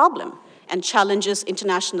is a problem and challenges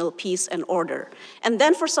international peace and order. And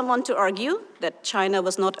then for someone to argue that China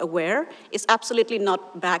was not aware is absolutely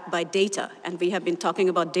not backed by data, and we have been talking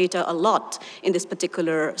about data a lot in this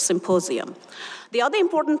particular symposium. The other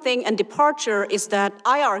important thing and departure is that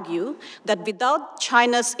I argue that without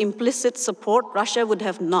China's implicit support, Russia would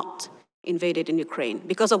have not invaded in Ukraine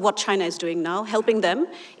because of what China is doing now, helping them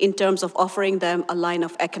in terms of offering them a line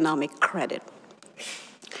of economic credit.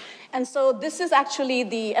 And so this is actually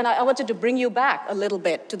and I wanted to bring you back a little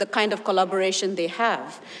bit to the kind of collaboration they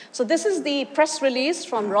have. So this is the press release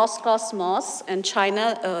from Roscosmos and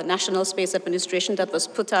China National Space Administration that was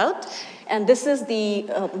put out. And this is the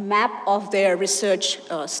map of their research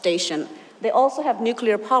station. They also have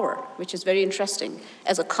nuclear power, which is very interesting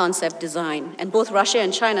as a concept design. And both Russia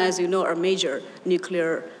and China, as you know, are major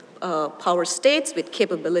nuclear power states with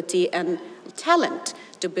capability and talent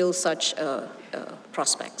to build such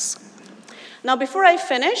prospects. Now, before I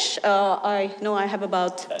finish, I know I have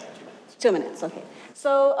about 2 minutes, okay.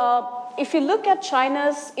 So if you look at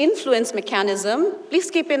China's influence mechanism, please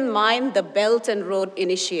keep in mind the Belt and Road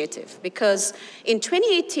Initiative, because in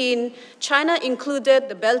 2018, China included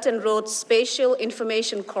the Belt and Road Spatial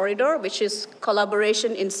Information Corridor, which is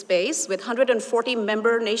collaboration in space with 140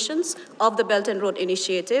 member nations of the Belt and Road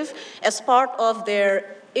Initiative as part of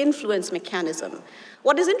their influence mechanism.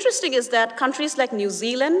 What is interesting is that countries like New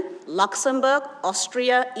Zealand, Luxembourg,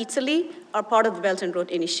 Austria, Italy are part of the Belt and Road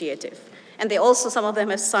Initiative. And they also, some of them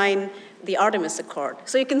have signed the Artemis Accord.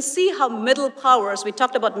 So you can see how middle powers, we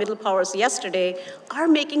talked about middle powers yesterday, are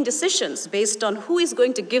making decisions based on who is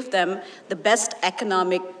going to give them the best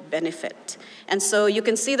economic benefit. And so you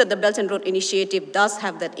can see that the Belt and Road Initiative does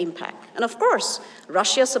have that impact. And of course,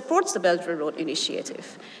 Russia supports the Belt and Road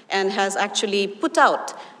Initiative and has actually put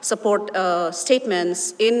out support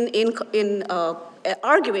statements in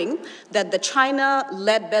arguing that the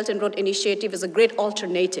China-led Belt and Road Initiative is a great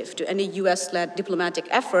alternative to any US-led diplomatic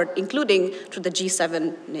effort, including to the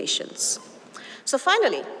G7 nations. So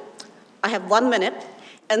finally, I have 1 minute.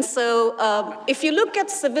 And so if you look at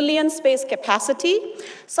civilian space capacity,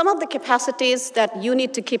 some of the capacities that you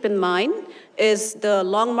need to keep in mind is the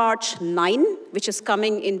Long March 9, which is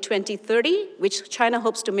coming in 2030, which China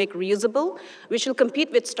hopes to make reusable, which will compete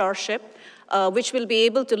with Starship, which will be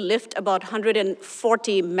able to lift about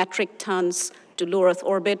 140 metric tons to low Earth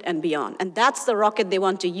orbit and beyond. And that's the rocket they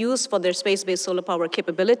want to use for their space-based solar power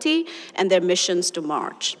capability and their missions to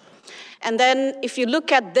Mars. And then if you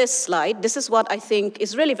look at this slide, this is what I think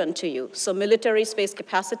is relevant to you. So military space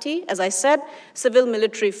capacity, as I said,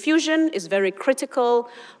 civil-military fusion is very critical.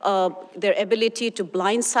 Their ability to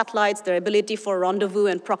blind satellites, their ability for rendezvous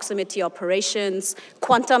and proximity operations,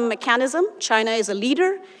 quantum mechanism. China is a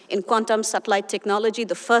leader in quantum satellite technology,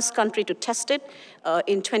 the first country to test it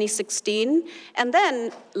in 2016. And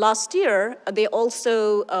then last year, they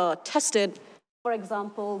also tested, for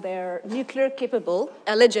example, their nuclear-capable,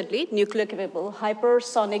 allegedly nuclear-capable,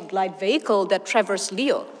 hypersonic glide vehicle that traversed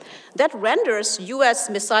LEO. That renders US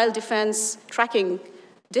missile defense tracking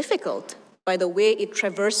difficult by the way it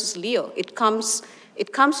traverses LEO. It comes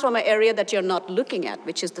It comes from an area that you're not looking at,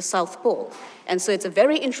 which is the South Pole. And so it's a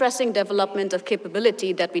very interesting development of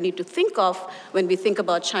capability that we need to think of when we think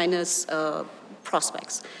about China's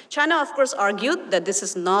prospects. China, of course, argued that this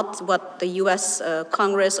is not what the US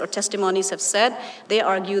Congress or testimonies have said. They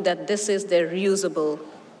argue that this is their reusable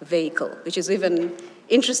vehicle, which is even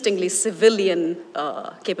interestingly civilian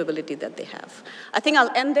capability that they have. I think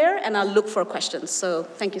I'll end there and I'll look for questions. So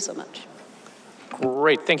thank you so much.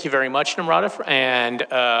 Great, thank you very much, Namrata. And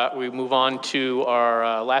we move on to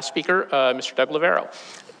our last speaker, Mr. Doug Loverro.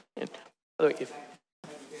 Doug,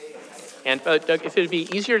 if it would be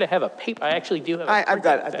easier to have a paper, I actually do have a I've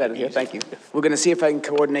got it here, thank you. We're gonna see if I can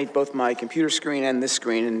coordinate both my computer screen and this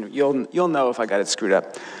screen, and you'll know if I got it screwed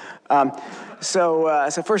up. So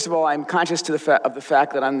first of all, I'm conscious of the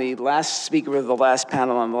fact that I'm the last speaker of the last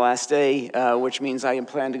panel on the last day, which means I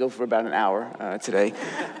plan to go for about an hour today.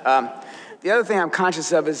 The other thing I'm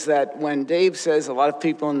conscious of is that when Dave says a lot of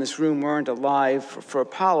people in this room weren't alive for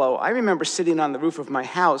Apollo, I remember sitting on the roof of my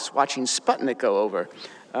house watching Sputnik go over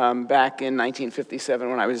back in 1957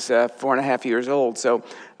 when I was 4.5 years old. So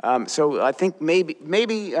I think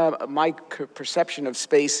maybe my perception of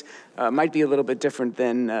space might be a little bit different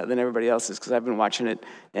than everybody else's, because I've been watching it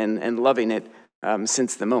and loving it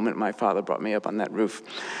since the moment my father brought me up on that roof.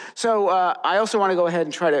 So I also want to go ahead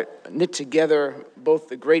and try to knit together both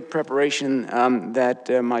the great preparation that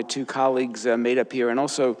my two colleagues made up here, and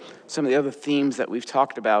also some of the other themes that we've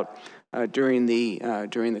talked about during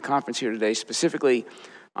the conference here today, specifically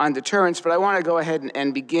on deterrence. But I want to go ahead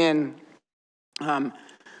and begin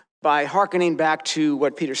by hearkening back to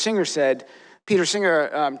what Peter Singer said. Peter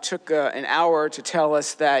Singer took an hour to tell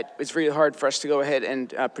us that it's really hard for us to go ahead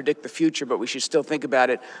and predict the future, but we should still think about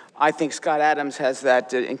it. I think Scott Adams has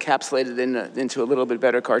that encapsulated into a little bit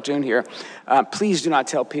better cartoon here. Please do not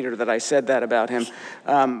tell Peter that I said that about him.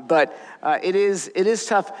 But it is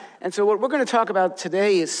tough. And so what we're going to talk about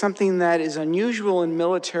today is something that is unusual in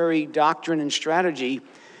military doctrine and strategy.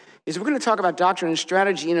 We're going to talk about doctrine and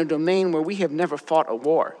strategy in a domain where we have never fought a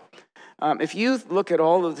war. If you look at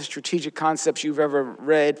all of the strategic concepts you've ever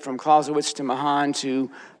read, from Clausewitz to Mahan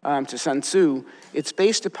to Sun Tzu, it's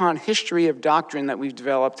based upon history of doctrine that we've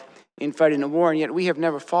developed in fighting a war, and yet we have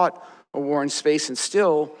never fought a war in space, and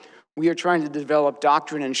still we are trying to develop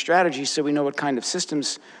doctrine and strategy so we know what kind of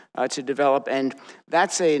systems to develop, and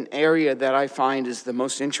that's an area that I find is the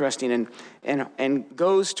most interesting and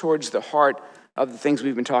goes towards the heart of the things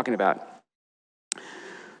we've been talking about.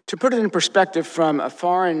 To put it in perspective from a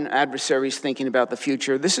foreign adversary's thinking about the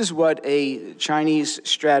future, this is what a Chinese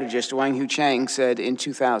strategist, Wang Huchang, said in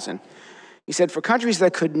 2000. He said, "For countries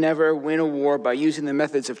that could never win a war by using the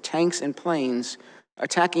methods of tanks and planes,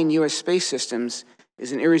 attacking U.S. space systems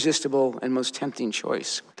is an irresistible and most tempting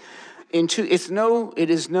choice." It is no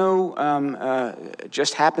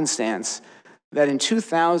just happenstance that in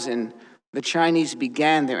 2000, the Chinese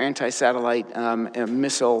began their anti-satellite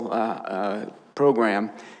missile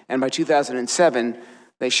program, and by 2007,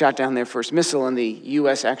 they shot down their first missile, and the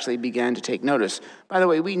U.S. actually began to take notice. By the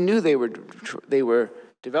way, we knew they were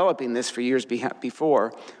developing this for years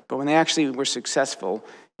before, but when they actually were successful,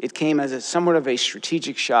 it came as somewhat of a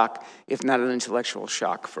strategic shock, if not an intellectual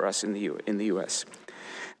shock for us in the U.S.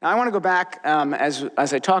 Now, I want to go back,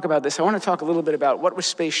 as I talk about this, I want to talk a little bit about what was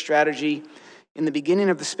space strategy in the beginning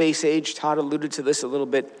of the space age. Todd alluded to this a little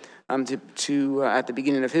bit at the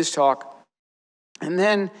beginning of his talk. And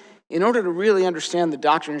then, in order to really understand the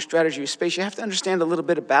doctrine and strategy of space, you have to understand a little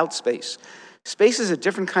bit about space. Space is a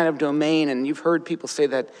different kind of domain, and you've heard people say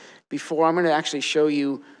that before. I'm going to actually show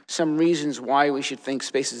you some reasons why we should think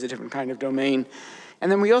space is a different kind of domain.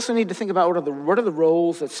 And then we also need to think about what are the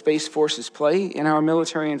roles that space forces play in our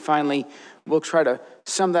military, and finally, we'll try to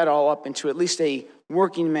sum that all up into at least a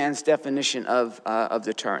working man's definition of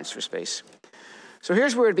deterrence for space. So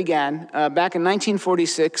here's where it began. Back in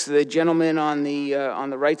 1946, the gentleman on the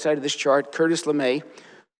right side of this chart, Curtis LeMay,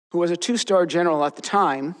 who was a two-star general at the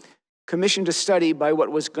time, commissioned a study by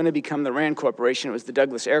what was going to become the RAND Corporation. It was the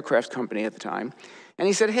Douglas Aircraft Company at the time. And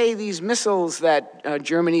he said, hey, these missiles that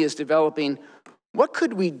Germany is developing, what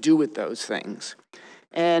could we do with those things?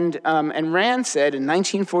 And RAND said in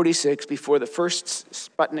 1946, before the first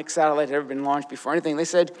Sputnik satellite had ever been launched, before anything, they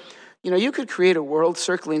said, you could create a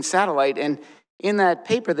world-circling satellite, and in that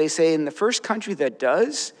paper, they say, and the first country that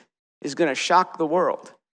does is going to shock the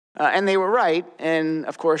world. And they were right. And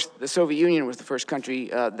of course, the Soviet Union was the first country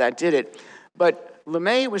that did it. But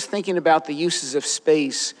LeMay was thinking about the uses of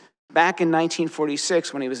space back in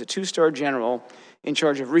 1946 when he was a two-star general in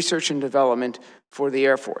charge of research and development for the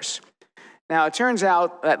Air Force. Now, it turns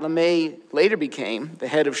out that LeMay later became the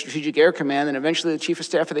head of Strategic Air Command and eventually the Chief of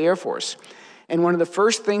Staff of the Air Force. And one of the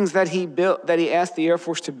first things that he asked the Air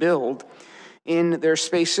Force to build in their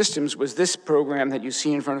space systems was this program that you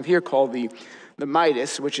see in front of here called the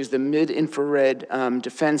MIDAS, which is the Mid-Infrared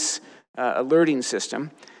Defense Alerting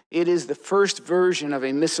System. It is the first version of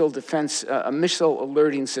a missile defense, a missile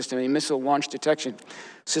alerting system, a missile launch detection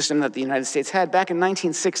system that the United States had back in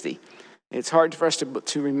 1960. It's hard for us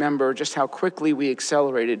to remember just how quickly we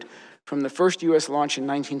accelerated from the first U.S. launch in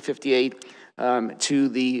 1958 to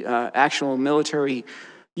the actual military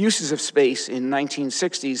uses of space in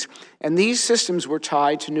 1960s. And these systems were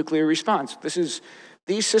tied to nuclear response.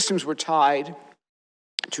 These systems were tied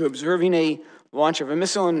to observing a launch of a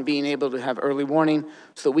missile and being able to have early warning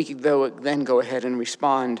so that we could then go ahead and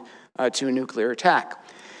respond to a nuclear attack.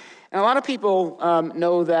 And a lot of people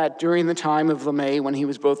know that during the time of LeMay, when he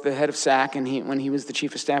was both the head of SAC and when he was the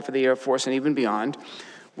chief of staff of the Air Force and even beyond,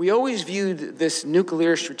 we always viewed this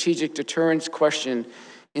nuclear strategic deterrence question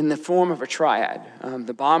in the form of a triad.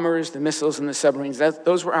 The bombers, the missiles, and the submarines,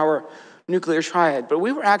 those were our nuclear triad. But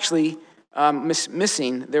we were actually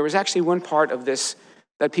missing, there was actually one part of this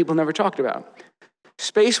that people never talked about.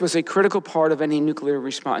 Space was a critical part of any nuclear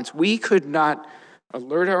response. We could not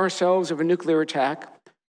alert ourselves of a nuclear attack.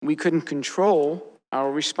 We couldn't control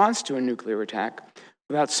our response to a nuclear attack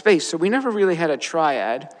without space. So we never really had a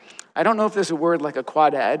triad. I don't know if there's a word like a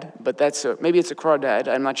quadad, but maybe it's a crawdad,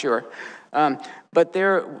 I'm not sure. But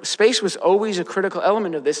space was always a critical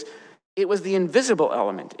element of this. It was the invisible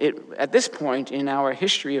element. At this point in our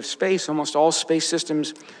history of space, almost all space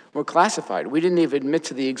systems were classified. We didn't even admit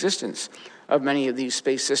to the existence of many of these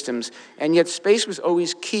space systems. And yet space was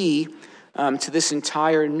always key to this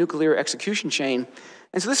entire nuclear execution chain.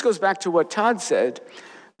 And so this goes back to what Todd said.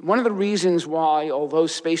 One of the reasons why, although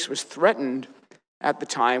space was threatened at the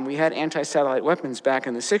time, we had anti-satellite weapons back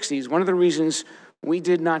in the 60s. One of the reasons we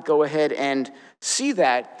did not go ahead and see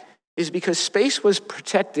that is because space was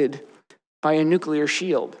protected by a nuclear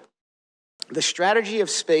shield. The strategy of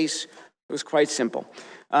space was quite simple.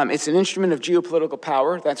 It's an instrument of geopolitical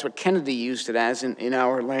power. That's what Kennedy used it as in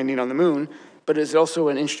our landing on the moon, but it's also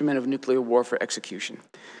an instrument of nuclear warfare execution.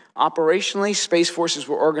 Operationally, space forces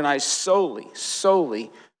were organized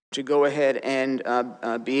solely to go ahead and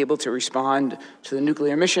be able to respond to the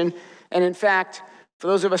nuclear mission. And in fact, for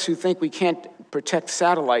those of us who think we can't protect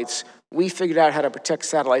satellites, we figured out how to protect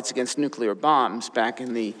satellites against nuclear bombs back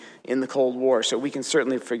in the Cold War. So we can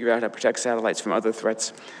certainly figure out how to protect satellites from other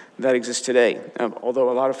threats that exist today. Although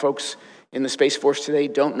a lot of folks in the Space Force today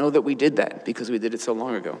don't know that we did that because we did it so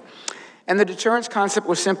long ago. And the deterrence concept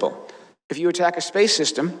was simple. If you attack a space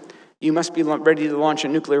system, you must be ready to launch a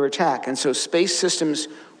nuclear attack. And so space systems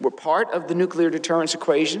were part of the nuclear deterrence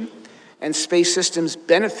equation, and space systems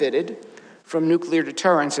benefited from nuclear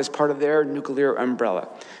deterrence as part of their nuclear umbrella.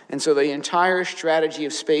 And so the entire strategy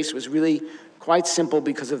of space was really quite simple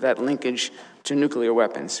because of that linkage to nuclear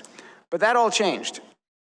weapons. But that all changed.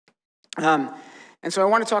 And so I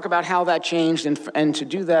want to talk about how that changed, and to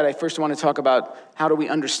do that, I first want to talk about how do we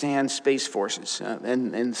understand space forces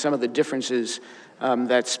and some of the differences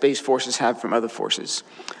that space forces have from other forces.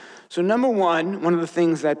 So number one of the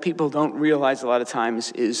things that people don't realize a lot of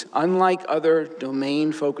times is, unlike other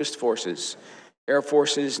domain-focused forces, air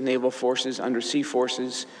forces, naval forces, undersea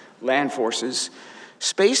forces, land forces,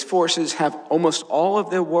 space forces have almost all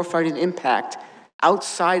of their warfighting impact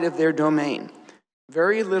outside of their domain.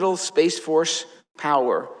 Very little Space Force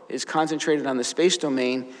power is concentrated on the space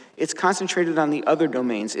domain. It's concentrated on the other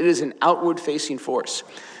domains. It is an outward-facing force.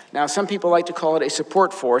 Now, some people like to call it a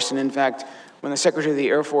support force, and in fact, when the Secretary of the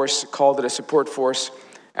Air Force called it a support force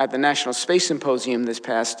at the National Space Symposium this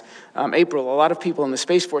past April, a lot of people in the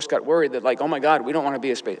Space Force got worried that, like, oh my God, we don't want to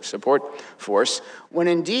be a space support force, when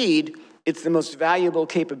indeed, it's the most valuable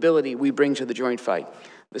capability we bring to the joint fight.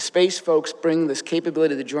 The space folks bring this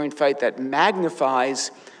capability to the joint fight that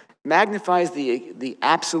magnifies the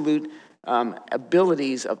absolute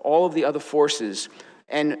abilities of all of the other forces,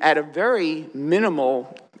 and at a very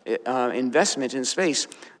minimal investment in space,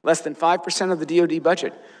 less than 5% of the DoD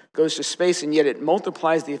budget goes to space, and yet it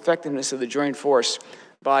multiplies the effectiveness of the joint force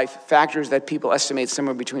by factors that people estimate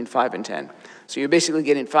somewhere between 5 and 10. So you're basically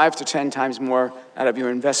getting 5 to 10 times more out of your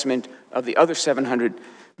investment of the other $700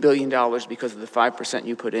 billion because of the 5%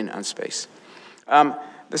 you put in on space.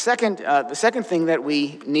 The second thing that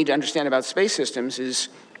we need to understand about space systems is,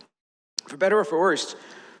 for better or for worse,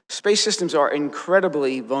 space systems are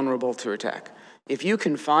incredibly vulnerable to attack. If you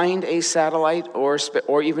can find a satellite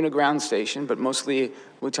or even a ground station, but mostly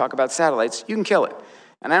we talk about satellites, you can kill it.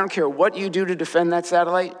 And I don't care what you do to defend that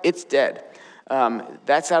satellite, it's dead.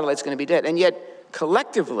 That satellite's going to be dead. And yet,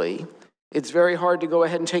 collectively, it's very hard to go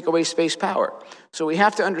ahead and take away space power. So we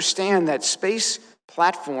have to understand that space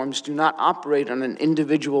platforms do not operate on an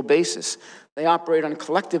individual basis. They operate on a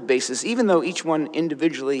collective basis. Even though each one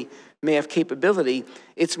individually may have capability,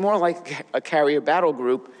 it's more like a carrier battle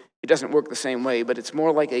group. It doesn't work the same way, but it's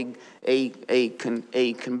more like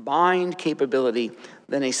a combined capability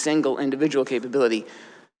than a single individual capability.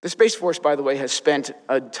 The Space Force, by the way, has spent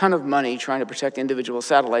a ton of money trying to protect individual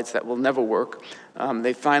satellites. That will never work.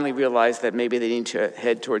 They finally realized that maybe they need to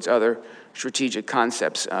head towards other strategic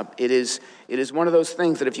concepts. It is one of those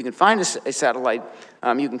things that if you can find a satellite,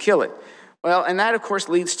 you can kill it. Well, and that, of course,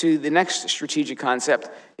 leads to the next strategic concept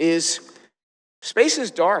is space is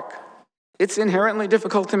dark. It's inherently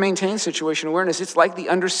difficult to maintain situational awareness. It's like the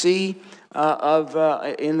undersea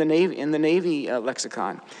in the Navy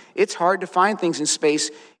lexicon. It's hard to find things in space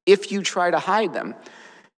if you try to hide them.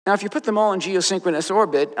 Now, if you put them all in geosynchronous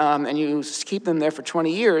orbit and you keep them there for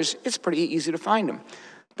 20 years, it's pretty easy to find them.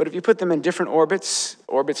 But if you put them in different orbits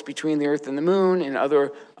between the Earth and the Moon, in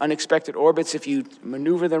other unexpected orbits, if you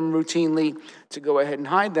maneuver them routinely to go ahead and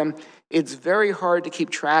hide them, it's very hard to keep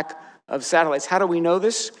track of satellites. How do we know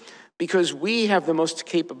this? Because we have the most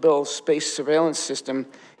capable space surveillance system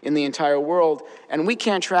in the entire world, and we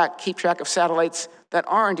can't keep track of satellites that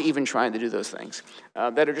aren't even trying to do those things,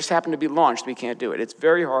 that are just happen to be launched. We can't do it. It's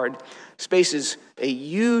very hard. Space is a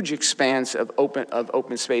huge expanse of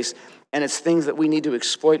open space, and it's things that we need to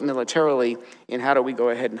exploit militarily in how do we go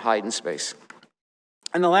ahead and hide in space.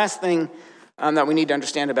 And the last thing that we need to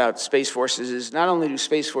understand about Space Forces is not only do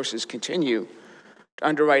Space Forces continue to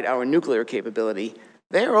underwrite our nuclear capability,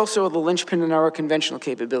 they are also the linchpin in our conventional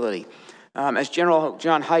capability. As General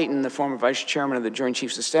John Hyten, the former vice chairman of the Joint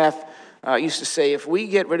Chiefs of Staff, used to say, if we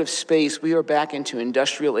get rid of space, we are back into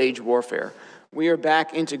industrial age warfare. We are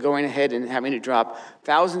back into going ahead and having to drop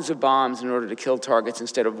thousands of bombs in order to kill targets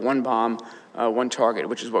instead of one bomb, one target,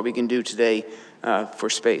 which is what we can do today for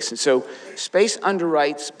space. And so space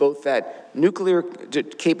underwrites both that nuclear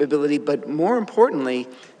capability, but more importantly,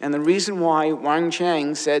 and the reason why Wang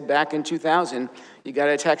Chang said back in 2000, you got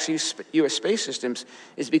to attack U.S. space systems,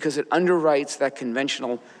 is because it underwrites that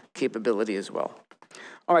conventional capability as well.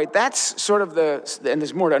 All right, that's sort of and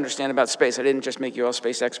there's more to understand about space. I didn't just make you all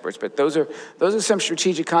space experts, but those are some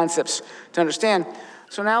strategic concepts to understand.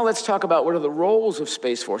 So now let's talk about what are the roles of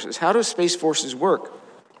Space Forces. How do Space Forces work?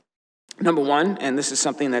 Number one, and this is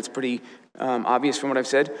something that's pretty obvious from what I've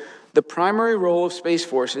said, the primary role of Space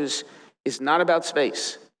Forces is not about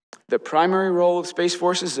space. The primary role of Space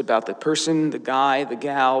Forces is about the person, the guy, the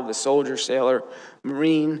gal, the soldier, sailor,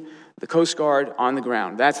 Marine, the Coast Guard on the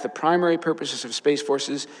ground. That's the primary purposes of Space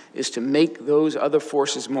Forces, is to make those other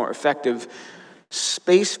forces more effective.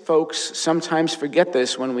 Space folks sometimes forget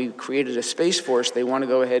this. When we created a Space Force, they want to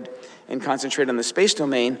go ahead and concentrate on the space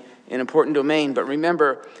domain, an important domain. But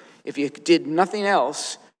remember, if you did nothing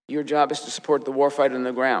else, your job is to support the warfighter on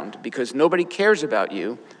the ground, because nobody cares about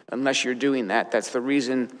you unless you're doing that. That's the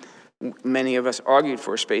reason many of us argued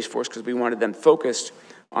for a Space Force, because we wanted them focused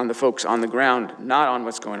on the folks on the ground, not on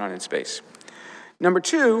what's going on in space. Number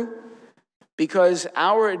two, because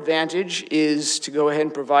our advantage is to go ahead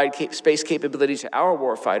and provide space capability to our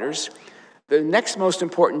warfighters, the next most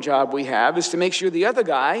important job we have is to make sure the other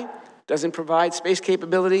guy doesn't provide space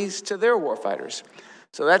capabilities to their warfighters.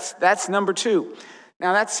 So that's number two.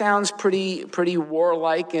 Now that sounds pretty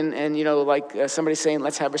warlike and you know, like somebody saying,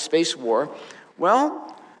 let's have a space war.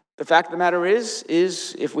 Well, the fact of the matter is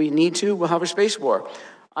if we need to, we'll have a space war.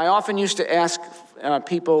 I often used to ask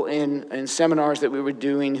people in seminars that we were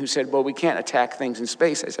doing who said, well, we can't attack things in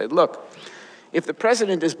space. I said, look, if the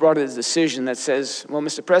president has brought a decision that says, well,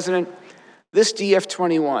 Mr. President, this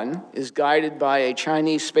DF-21 is guided by a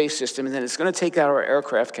Chinese space system, and then it's going to take out our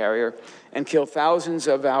aircraft carrier and kill thousands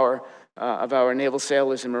of our naval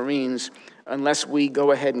sailors and Marines unless we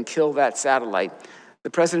go ahead and kill that satellite. The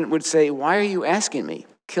president would say, why are you asking me?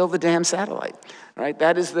 Kill the damn satellite. Right?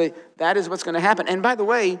 That is what's going to happen. And by the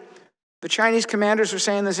way, the Chinese commanders are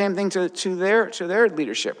saying the same thing to their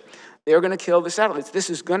leadership. They're going to kill the satellites. This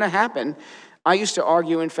is going to happen. I used to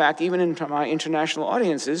argue, in fact, even in my international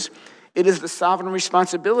audiences, it is the sovereign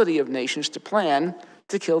responsibility of nations to plan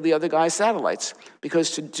to kill the other guy's satellites,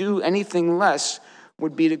 because to do anything less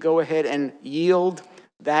would be to go ahead and yield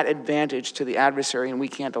that advantage to the adversary, and we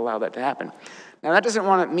can't allow that to happen. Now, that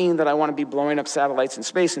doesn't mean that I want to be blowing up satellites in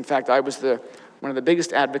space. In fact, I was one of the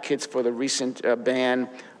biggest advocates for the recent ban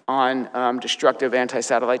on destructive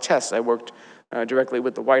anti-satellite tests. I worked directly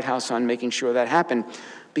with the White House on making sure that happened,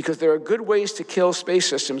 because there are good ways to kill space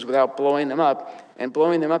systems without blowing them up, and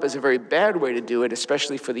blowing them up is a very bad way to do it,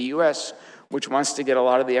 especially for the U.S., which wants to get a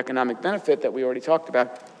lot of the economic benefit that we already talked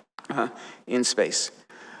about in space.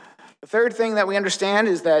 The third thing that we understand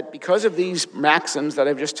is that because of these maxims that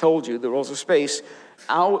I've just told you, the roles of space,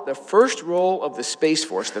 the first role of the Space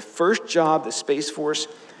Force, the first job the Space Force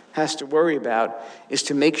has to worry about is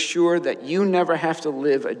to make sure that you never have to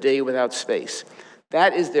live a day without space.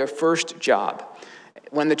 That is their first job.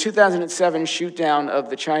 When the 2007 shoot down of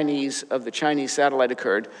the Chinese satellite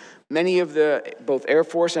occurred, many of both Air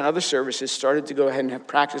Force and other services started to go ahead and have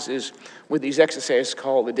practices with these exercises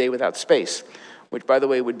called the Day Without Space, which, by the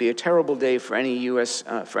way, would be a terrible day for any U.S.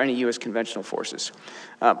 conventional forces.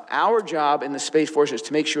 Our job in the Space Force is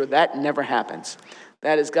to make sure that never happens.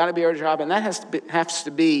 That has got to be our job, and that has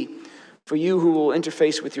to be, for you who will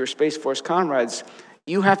interface with your Space Force comrades,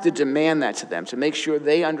 you have to demand that to them, to make sure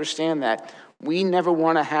they understand that. We never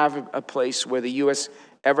want to have a place where the U.S.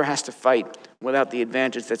 ever has to fight without the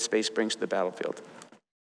advantage that space brings to the battlefield.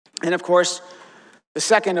 And of course, the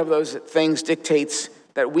second of those things dictates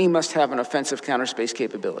that we must have an offensive counterspace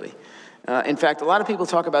capability. In fact, a lot of people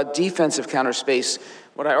talk about defensive counterspace.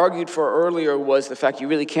 What I argued for earlier was the fact you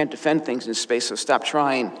really can't defend things in space, so stop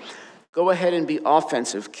trying. Go ahead and be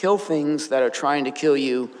offensive. Kill things that are trying to kill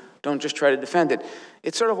you. Don't just try to defend it.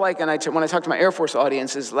 It's sort of like, when I talk to my Air Force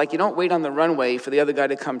audiences, like you don't wait on the runway for the other guy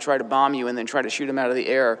to come try to bomb you and then try to shoot him out of the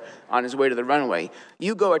air on his way to the runway.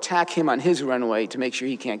 You go attack him on his runway to make sure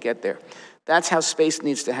he can't get there. That's how space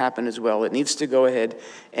needs to happen as well. It needs to go ahead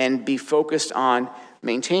and be focused on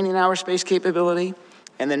maintaining our space capability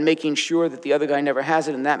and then making sure that the other guy never has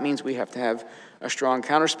it, and that means we have to have a strong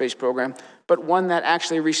counterspace program, but one that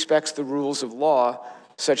actually respects the rules of law,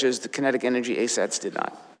 such as the kinetic energy ASATs did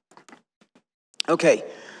not. Okay,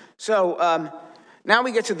 so now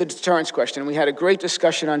we get to the deterrence question. We had a great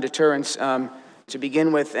discussion on deterrence to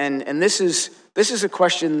begin with, and this is a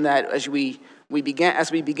question that as we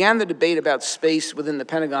began the debate about space within the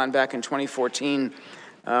Pentagon back in 2014,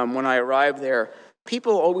 when I arrived there,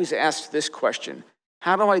 people always asked this question: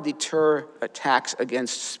 how do I deter attacks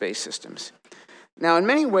against space systems? Now, in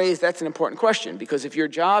many ways, that's an important question, because if your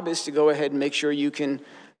job is to go ahead and make sure you can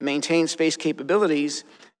maintain space capabilities,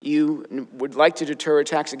 you would like to deter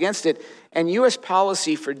attacks against it. And U.S.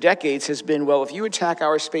 policy for decades has been, well, if you attack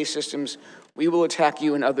our space systems, we will attack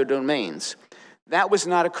you in other domains. That was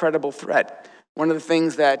not a credible threat. One of the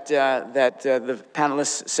things that the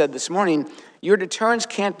panelists said this morning, your deterrence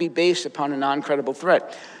can't be based upon a non-credible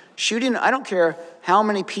threat. Shooting, I don't care how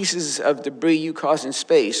many pieces of debris you cause in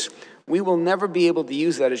space, we will never be able to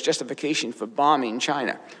use that as justification for bombing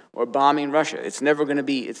China or bombing Russia. It's never going to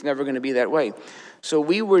be that way. So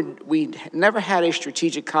we never had a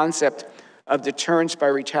strategic concept of deterrence by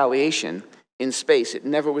retaliation in space. It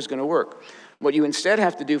never was going to work. What you instead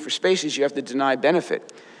have to do for space is you have to deny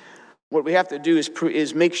benefit. What we have to do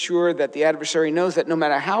is make sure that the adversary knows that no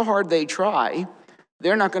matter how hard they try,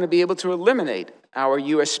 they're not going to be able to eliminate our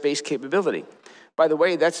U.S. space capability. By the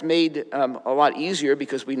way, that's made a lot easier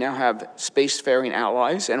because we now have spacefaring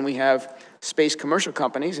allies and we have space commercial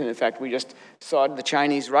companies. And in fact, we just saw the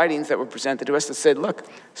Chinese writings that were presented to us that said, look,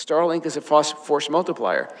 Starlink is a force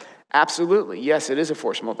multiplier. Absolutely, yes, it is a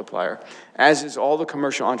force multiplier, as is all the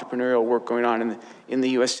commercial entrepreneurial work going on in the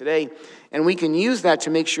U.S. today. And we can use that to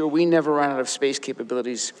make sure we never run out of space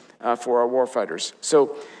capabilities for our warfighters.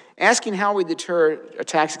 So asking how we deter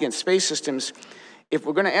attacks against space systems, if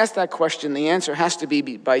we're going to ask that question, the answer has to be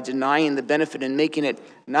by denying the benefit and making it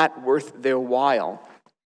not worth their while.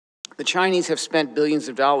 The Chinese have spent billions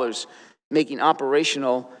of dollars making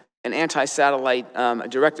operational and anti-satellite,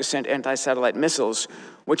 direct descent anti-satellite missiles,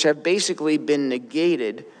 which have basically been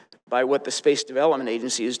negated by what the Space Development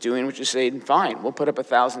Agency is doing, which is saying, fine, we'll put up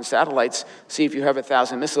 1,000 satellites, see if you have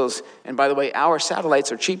 1,000 missiles, and by the way, our satellites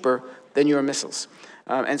are cheaper than your missiles.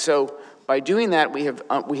 And so by doing that, we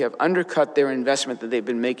have undercut their investment that they've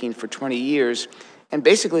been making for 20 years and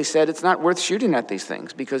basically said it's not worth shooting at these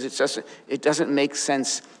things because it doesn't make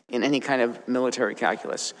sense in any kind of military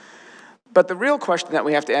calculus. But the real question that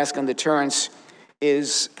we have to ask on deterrence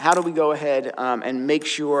is how do we go ahead and make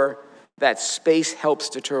sure that space helps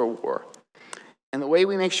deter war? And the way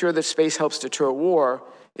we make sure that space helps deter war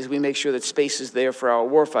is we make sure that space is there for our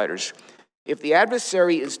warfighters. If the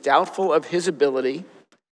adversary is doubtful of his ability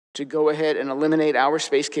to go ahead and eliminate our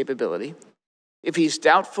space capability, if he's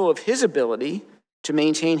doubtful of his ability to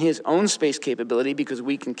maintain his own space capability because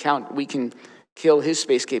we can kill his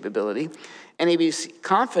space capability, and if he's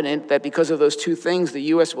confident that because of those two things the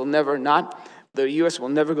U.S. will never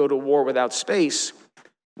go to war without space,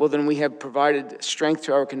 well then we have provided strength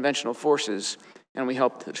to our conventional forces and we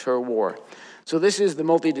help deter war. So this is the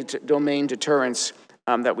multi-domain deterrence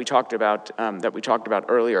that we talked about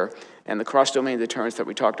earlier, and the cross-domain deterrence that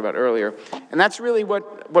we talked about earlier. And that's really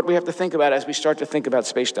what we have to think about as we start to think about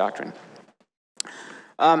space doctrine.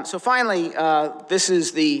 So finally, this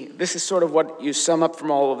is sort of what you sum up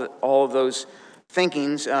from all of those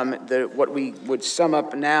thinkings, what we would sum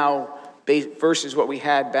up now versus what we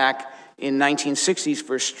had back in 1960s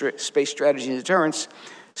for space strategy and deterrence.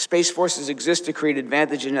 Space forces exist to create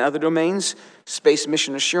advantage in other domains. Space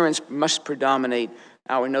mission assurance must predominate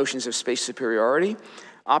our notions of space superiority.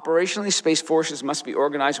 Operationally, space forces must be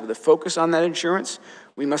organized with a focus on that assurance.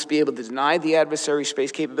 We must be able to deny the adversary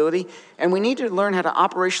space capability, and we need to learn how to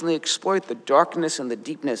operationally exploit the darkness and the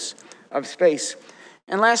deepness of space.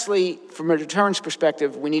 And lastly, from a deterrence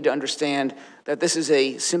perspective, we need to understand that this is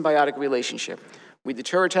a symbiotic relationship. We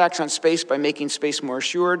deter attacks on space by making space more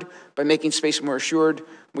assured. By making space more assured,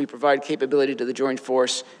 we provide capability to the joint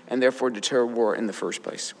force and therefore deter war in the first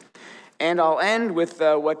place. And I'll end with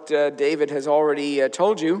what David has already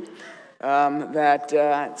told you,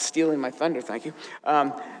 stealing my thunder, thank you,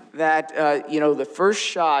 the first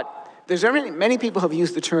shot, many people have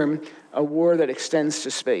used the term a war that extends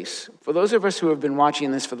to space. For those of us who have been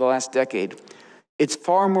watching this for the last decade, it's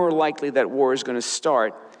far more likely that war is going to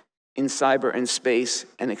start in cyber and space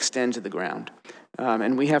and extend to the ground.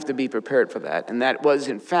 And we have to be prepared for that. And that was,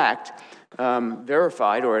 in fact,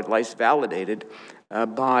 verified, or at least validated,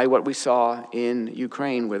 by what we saw in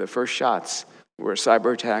Ukraine, where the first shots were a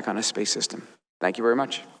cyber attack on a space system. Thank you very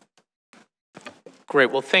much. Great.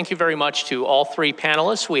 Well, thank you very much to all three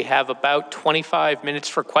panelists. We have about 25 minutes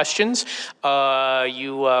for questions.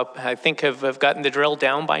 I think, have gotten the drill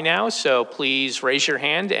down by now, so please raise your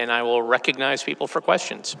hand and I will recognize people for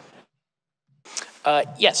questions.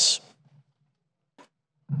 Yes.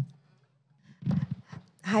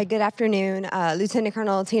 Hi, good afternoon. Lieutenant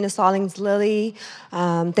Colonel Tina Stallings-Lilly,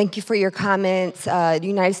 thank you for your comments. The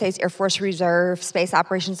United States Air Force Reserve Space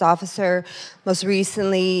Operations Officer, most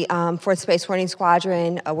recently 4th Space Warning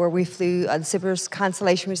Squadron, where we flew the Cyprus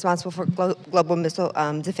constellation responsible for global missile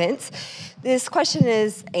defense. This question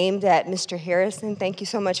is aimed at Mr. Harrison. Thank you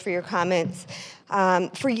so much for your comments.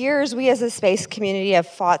 For years, we as a space community have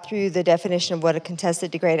fought through the definition of what a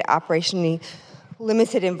contested, degraded, operationally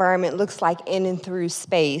limited environment looks like in and through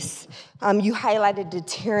space. You highlighted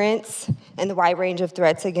deterrence and the wide range of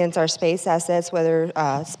threats against our space assets, whether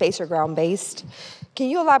space or ground-based.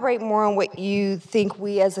 Can you elaborate more on what you think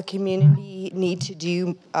we as a community need to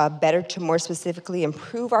do better to more specifically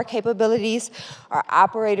improve our capabilities, our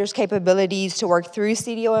operators' capabilities to work through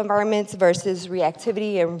CDO environments versus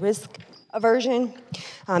reactivity and risk aversion?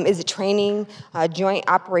 Is it training, joint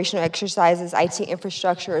operational exercises, IT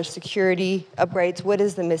infrastructure, or security upgrades? What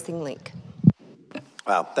is the missing link?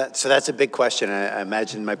 Wow, so that's a big question. I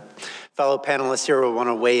imagine my fellow panelists here will want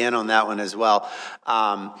to weigh in on that one as well.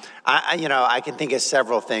 I can think of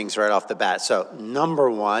several things right off the bat. So number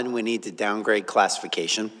one, we need to downgrade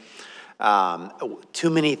classification. Too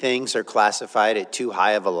many things are classified at too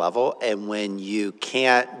high of a level, and when you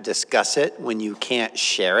can't discuss it, when you can't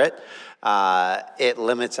share it, it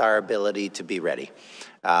limits our ability to be ready.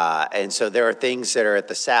 And so there are things that are at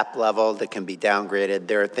the SAP level that can be downgraded.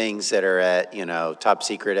 There are things that are at, top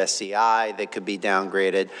secret SCI that could be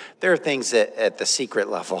downgraded. There are things that at the secret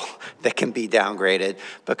level that can be downgraded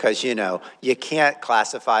because, you can't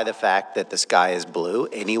classify the fact that the sky is blue.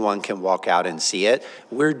 Anyone can walk out and see it.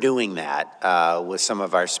 We're doing that with some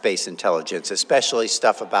of our space intelligence, especially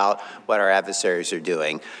stuff about what our adversaries are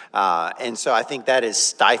doing. And so I think that is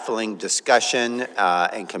stifling discussion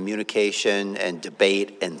and communication and debate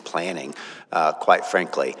and planning, quite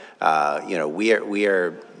frankly. We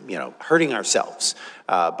are hurting ourselves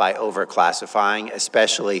by overclassifying,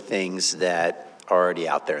 especially things that are already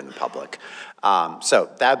out there in the public. So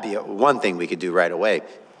that'd be one thing we could do right away.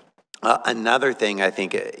 Another thing I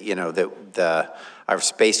think, that our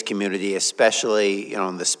space community, especially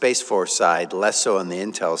on the Space Force side, less so on the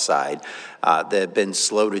intel side, that have been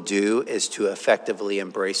slow to do is to effectively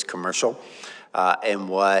embrace commercial. And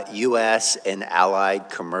what U.S. and allied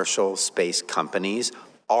commercial space companies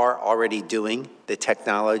are already doing, the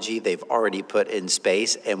technology they've already put in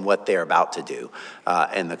space, and what they're about to do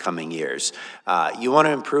in the coming years. You want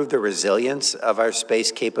to improve the resilience of our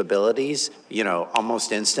space capabilities,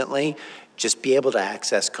 almost instantly. just be able to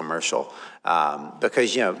access commercial.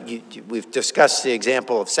 Because, we've discussed the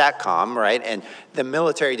example of SATCOM, right? And the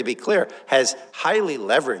military, to be clear, has highly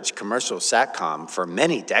leveraged commercial SATCOM for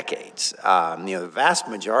many decades. The vast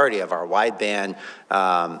majority of our wideband,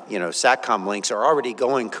 SATCOM links are already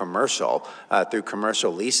going commercial through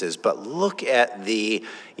commercial leases. But look at the,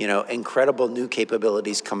 incredible new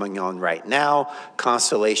capabilities coming on right now,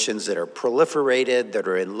 constellations that are proliferated, that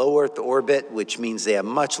are in low Earth orbit, which means they have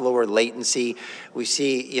much lower latency. We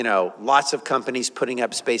see, lots of companies putting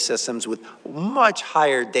up space systems with much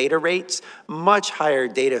higher data rates, much higher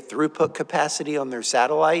data throughput capacity on their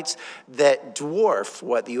satellites that dwarf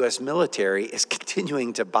what the U.S. military is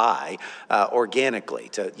continuing to buy organically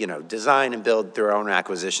to, design and build their own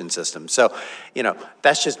acquisition systems. So,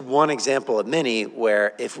 that's just one example of many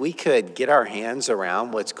where if we could get our hands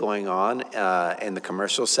around what's going on in the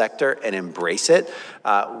commercial sector and embrace it,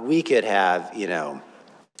 we could have,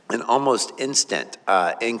 an almost instant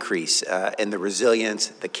increase in the resilience,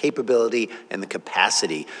 the capability, and the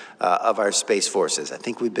capacity of our space forces. I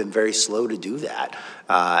think we've been very slow to do that.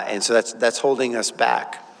 And so that's holding us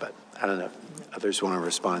back. But I don't know if others want to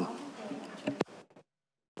respond.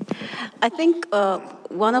 I think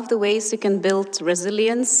one of the ways you can build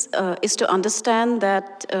resilience is to understand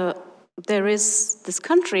that there is this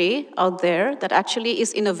country out there that actually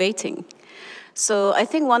is innovating. So I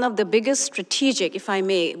think one of the biggest strategic, if I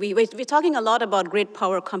may, we're talking a lot about great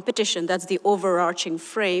power competition. That's the overarching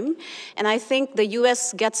frame. And I think the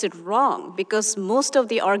US gets it wrong because most of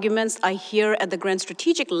the arguments I hear at the grand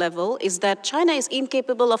strategic level is that China is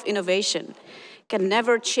incapable of innovation, can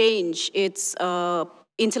never change its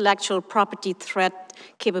intellectual property threat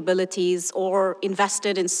capabilities or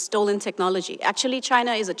invested in stolen technology. Actually,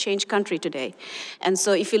 China is a changed country today. And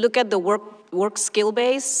so if you look at the work skill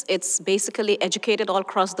base, it's basically educated all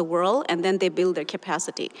across the world, and then they build their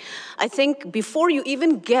capacity. I think before you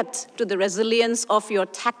even get to the resilience of your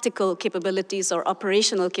tactical capabilities or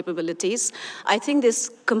operational capabilities, I think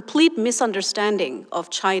this complete misunderstanding of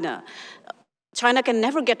China. China can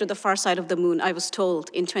never get to the far side of the moon, I was told,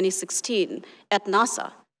 in 2016 at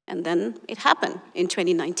NASA. And then it happened in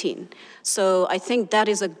 2019. So I think that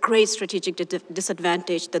is a great strategic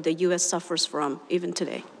disadvantage that the US suffers from even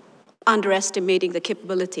today, underestimating the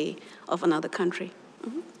capability of another country.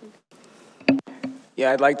 Mm-hmm.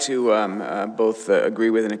 Yeah, I'd like to both agree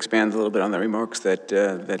with and expand a little bit on the remarks that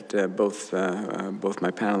both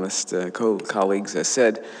my panelist colleagues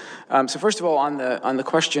said. So first of all, on the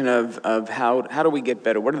question of how do we get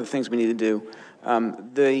better, what are the things we need to do?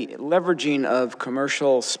 The leveraging of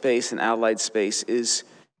commercial space and allied space is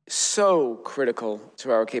so critical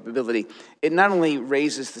to our capability. It not only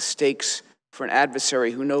raises the stakes for an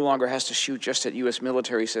adversary who no longer has to shoot just at U.S.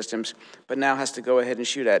 military systems, but now has to go ahead and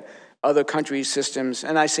shoot at other countries' systems.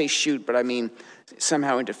 And I say shoot, but I mean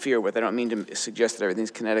somehow interfere with. I don't mean to suggest that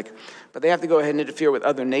everything's kinetic. But they have to go ahead and interfere with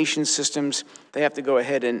other nations' systems. They have to go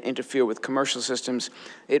ahead and interfere with commercial systems.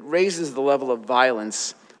 It raises the level of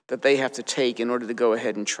violence that they have to take in order to go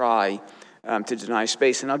ahead and try to deny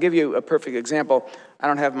space. And I'll give you a perfect example. I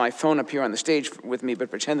don't have my phone up here on the stage with me, but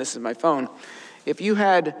pretend this is my phone. If you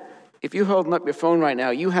hold up your phone right now,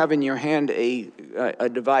 you have in your hand a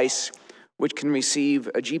device which can receive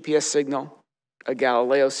a GPS signal, a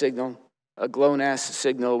Galileo signal, a GLONASS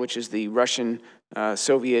signal, which is the Russian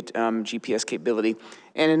Soviet GPS capability.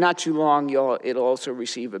 And in not too long, it'll also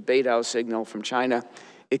receive a BeiDou signal from China.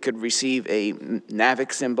 It could receive a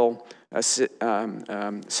NAVIC symbol, a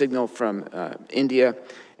signal from India,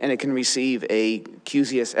 and it can receive a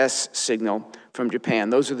QZSS signal from Japan.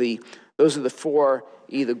 Those are the four,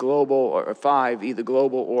 either global or five, either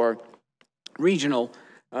global or regional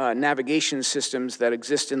navigation systems that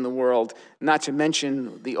exist in the world, not to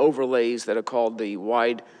mention the overlays that are called the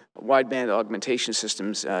wideband augmentation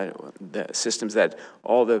systems, the systems that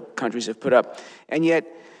all the countries have put up. And yet,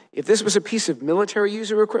 if this was a piece of military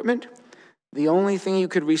user equipment, the only thing you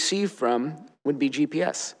could receive from would be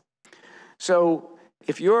GPS. So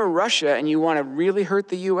if you're Russia and you want to really hurt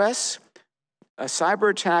the US, a cyber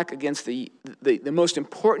attack against the most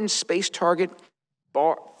important space target,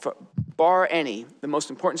 bar any, the most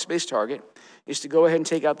important space target, is to go ahead and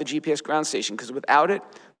take out the GPS ground station, because without it,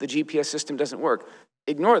 the GPS system doesn't work.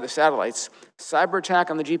 Ignore the satellites. Cyber attack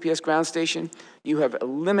on the GPS ground station, you have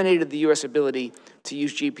eliminated the US ability to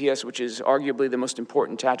use GPS, which is arguably the most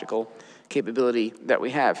important tactical capability that we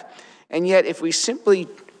have. And yet, if we simply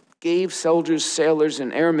gave soldiers, sailors,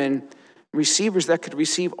 and airmen receivers that could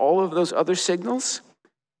receive all of those other signals,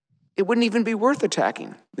 it wouldn't even be worth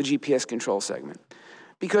attacking the GPS control segment.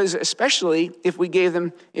 because especially if we gave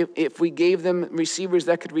them receivers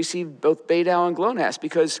that could receive both BeiDou and GLONASS,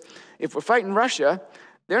 because if we're fighting Russia,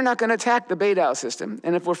 they're not going to attack the BeiDou system,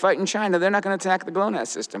 and if we're fighting China, they're not going to attack the GLONASS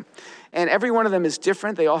system. And every one of them is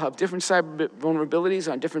different. They all have different cyber vulnerabilities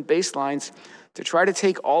on different baselines. To try to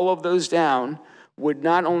take all of those down would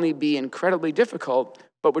not only be incredibly difficult,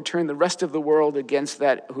 but would turn the rest of the world against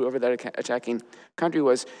that, whoever that attacking country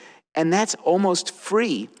was. And that's almost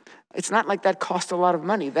free. It's not like that cost a lot of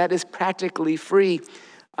money. That is practically free.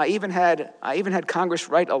 I even had Congress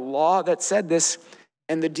write a law that said this,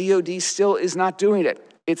 and the DoD still is not doing it.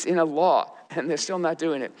 It's in a law, and they're still not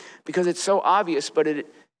doing it because it's so obvious, but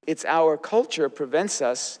it's our culture prevents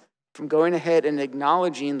us from going ahead and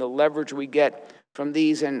acknowledging the leverage we get from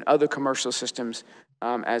these and other commercial systems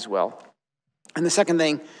as well. And the second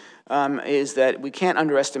thing is that we can't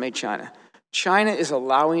underestimate China. China is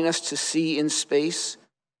allowing us to see in space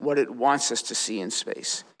what it wants us to see in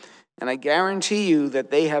space. And I guarantee you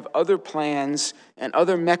that they have other plans and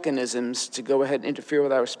other mechanisms to go ahead and interfere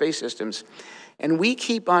with our space systems. And we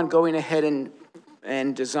keep on going ahead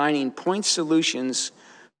and designing point solutions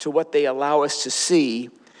to what they allow us to see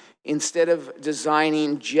instead of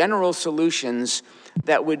designing general solutions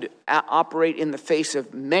that would operate in the face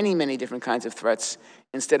of many, many different kinds of threats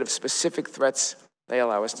instead of specific threats they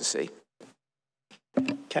allow us to see.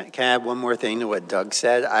 Can I add one more thing to what Doug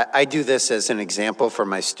said? I do this as an example for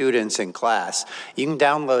my students in class. You can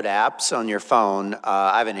download apps on your phone.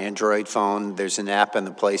 I have an Android phone. There's an app in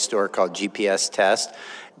the Play Store called GPS Test.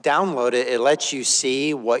 Download it. It lets you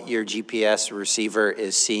see what your GPS receiver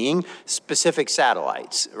is seeing, specific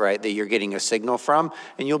satellites, right, that you're getting a signal from,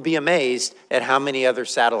 and you'll be amazed at how many other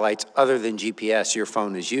satellites other than GPS your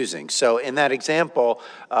phone is using. So in that example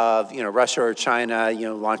of, Russia or China,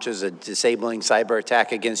 launches a disabling cyber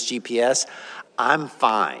attack against GPS, I'm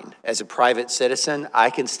fine. As a private citizen, I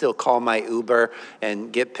can still call my Uber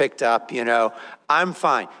and get picked up, I'm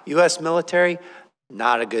fine. U.S. military,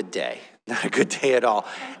 not a good day. Not a good day at all.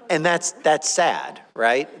 And that's sad,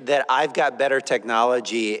 right? That I've got better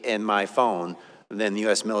technology in my phone than the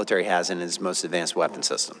U.S. military has in its most advanced weapon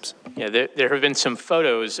systems. Yeah, there have been some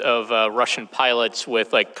photos of Russian pilots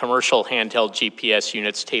with commercial handheld GPS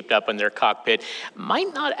units taped up in their cockpit.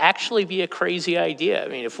 Might not actually be a crazy idea. I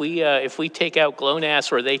mean, if we take out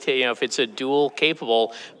GLONASS, or they take, if it's a dual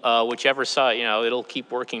capable, whichever side, it'll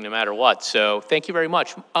keep working no matter what. So thank you very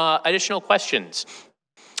much. Additional questions?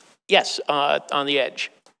 Yes, on the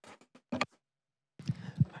edge.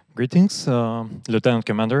 Greetings, Lieutenant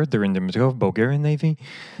Commander during Dimitrov, Bulgarian Navy.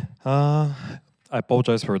 I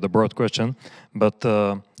apologize for the broad question, but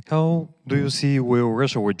how do you see will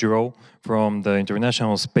Russia withdraw from the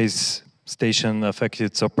International Space Station affect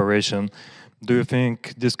its operation? Do you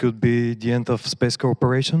think this could be the end of space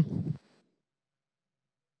cooperation?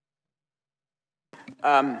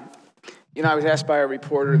 I was asked by a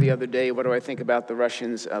reporter the other day, what do I think about the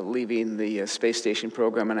Russians leaving the space station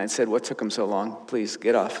program? And I said, what took them so long? Please,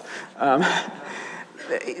 get off.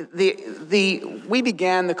 We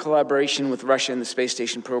began the collaboration with Russia in the space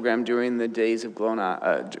station program during the days of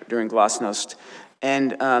during Glasnost.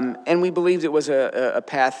 And we believed it was a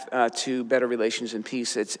path to better relations and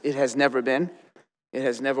peace. It has never been. It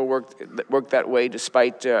has never worked that way,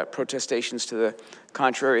 despite protestations to the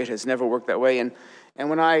contrary. It has never worked that way. And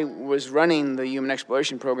when I was running the human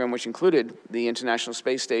exploration program, which included the International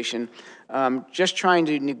Space Station, just trying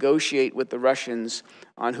to negotiate with the Russians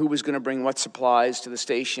on who was going to bring what supplies to the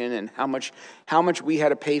station and how much we had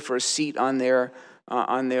to pay for a seat on their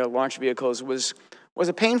launch vehicles was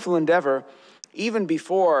a painful endeavor. Even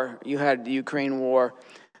before you had the Ukraine war,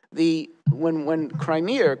 when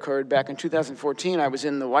Crimea occurred back in 2014, I was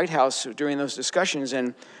in the White House during those discussions,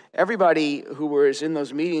 and everybody who was in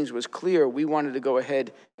those meetings was clear we wanted to go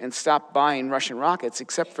ahead and stop buying Russian rockets,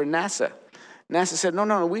 except for NASA. NASA said,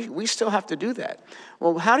 no, we still have to do that.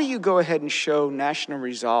 Well, how do you go ahead and show national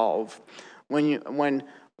resolve when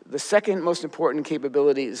the second most important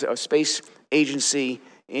capability is a space agency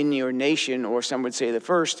in your nation, or some would say the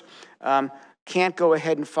first, can't go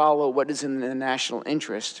ahead and follow what is in the national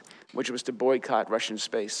interest, which was to boycott Russian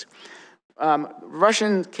space.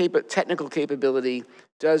 Russian technical capability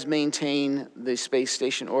does maintain the space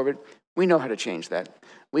station orbit. We know how to change that.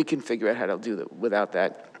 We can figure out how to do that without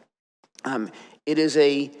that. It is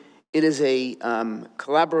a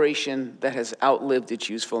collaboration that has outlived its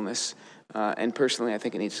usefulness, and personally, I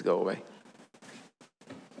think it needs to go away.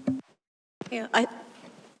 Yeah, I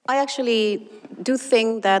actually do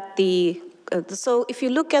think that so if you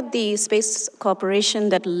look at the space cooperation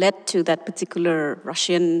that led to that particular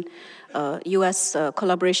Russian U.S.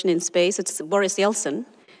 collaboration in space, it's Boris Yeltsin.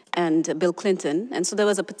 and Bill Clinton. And so there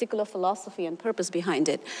was a particular philosophy and purpose behind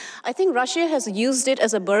it. I think Russia has used it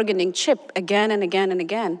as a bargaining chip again and again and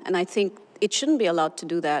again. And I think it shouldn't be allowed to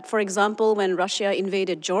do that. For example, when Russia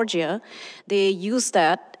invaded Georgia, they used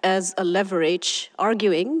that as a leverage,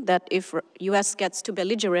 arguing that if US gets too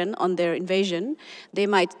belligerent on their invasion, they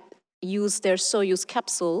might use their Soyuz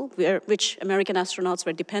capsule, which American astronauts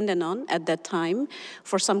were dependent on at that time,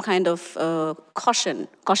 for some kind of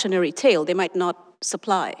cautionary tale. They might not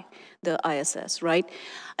supply the ISS, right?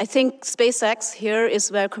 I think SpaceX here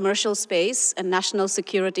is where commercial space and national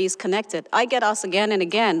security is connected. I get asked again and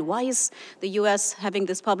again, why is the US having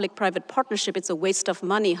this public-private partnership? It's a waste of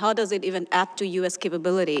money. How does it even add to US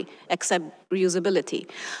capability except reusability?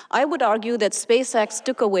 I would argue that SpaceX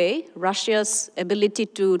took away Russia's ability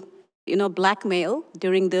to blackmail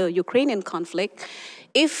during the Ukrainian conflict.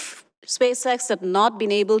 If SpaceX had not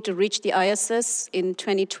been able to reach the ISS in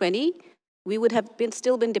 2020, we would have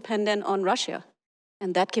still been dependent on Russia.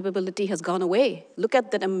 And that capability has gone away. Look at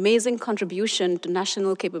that amazing contribution to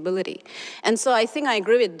national capability. And so I think I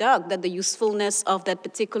agree with Doug that the usefulness of that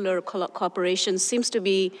particular cooperation seems to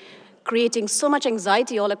be creating so much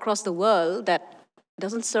anxiety all across the world that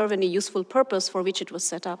doesn't serve any useful purpose for which it was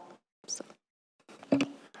set up. So.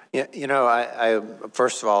 Yeah, I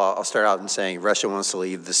first of all, I'll start out in saying Russia wants to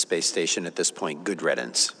leave the space station at this point. Good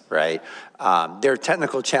riddance, right? There are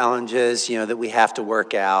technical challenges, that we have to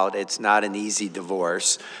work out. It's not an easy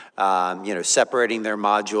divorce. Separating their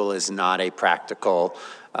module is not a practical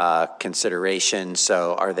consideration.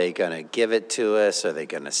 So are they going to give it to us? Are they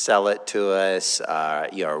going to sell it to us? Are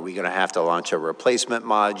we going to have to launch a replacement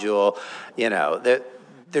module?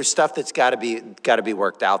 There's stuff that's got to be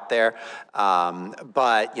worked out there,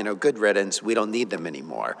 but good riddance. We don't need them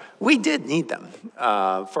anymore. We did need them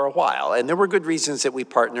for a while, and there were good reasons that we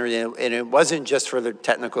partnered. And it wasn't just for their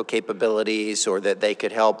technical capabilities or that they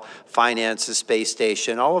could help finance the space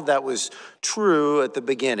station. All of that was true at the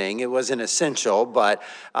beginning. It wasn't essential, but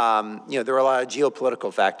there were a lot of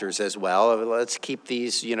geopolitical factors as well. Let's keep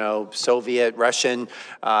these Soviet, Russian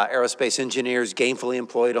aerospace engineers gainfully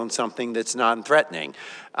employed on something that's non-threatening.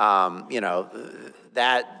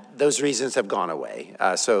 Those reasons have gone away.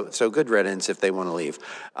 So good riddance if they want to leave.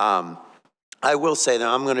 I will say that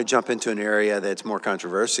I'm going to jump into an area that's more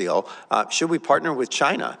controversial. Should we partner with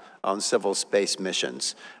China on civil space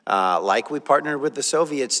missions, like we partnered with the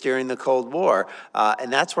Soviets during the Cold War?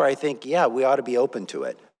 And that's where I think, we ought to be open to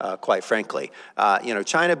it, quite frankly.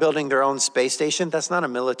 China building their own space station, that's not a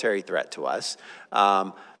military threat to us.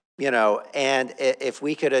 And if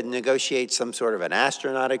we could negotiate some sort of an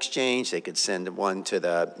astronaut exchange, they could send one to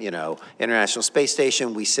the, International Space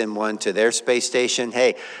Station, we send one to their space station.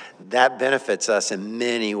 Hey, that benefits us in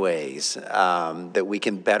many ways, that we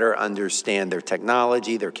can better understand their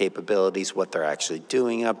technology, their capabilities, what they're actually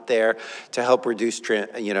doing up there to help reduce,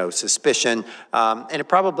 suspicion. And it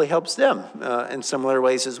probably helps them in similar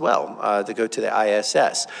ways as well to go to the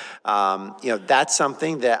ISS. That's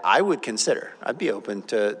something that I would consider. I'd be open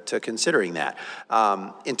to considering that.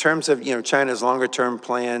 In terms of, China's longer term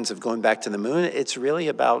plans of going back to the moon, it's really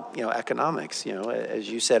about, economics, as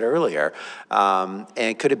you said earlier.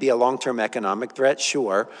 And could it be a long-term economic threat?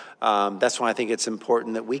 Sure. That's why I think it's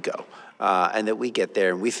important that we go. And that we get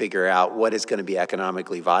there and we figure out what is going to be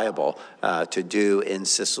economically viable to do in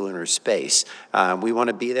cislunar space. We want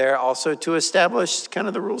to be there also to establish kind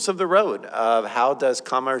of the rules of the road of how does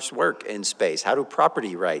commerce work in space? How do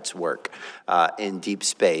property rights work in deep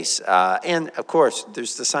space? And of course,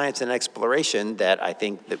 there's the science and exploration that I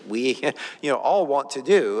think that we all want to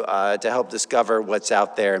do to help discover what's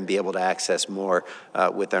out there and be able to access more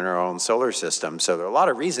within our own solar system. So there are a lot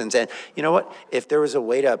of reasons. And you know what? If there was a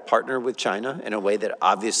way to partner with China in a way that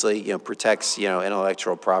obviously protects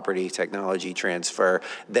intellectual property, technology transfer,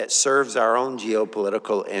 that serves our own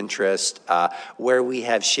geopolitical interest, where we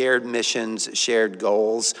have shared missions, shared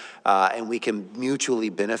goals, and we can mutually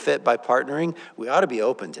benefit by partnering, we ought to be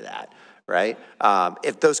open to that, right?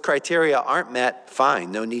 If those criteria aren't met,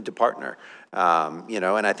 fine, no need to partner.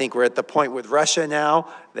 And I think we're at the point with Russia now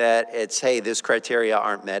that it's, hey, this criteria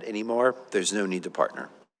aren't met anymore, there's no need to partner.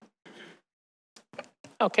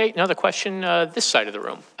 Okay, another question this side of the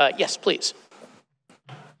room. Yes, please.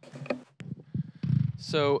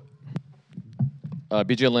 So,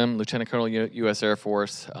 BJ Lim, Lieutenant Colonel, U.S. Air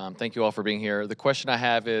Force. Thank you all for being here. The question I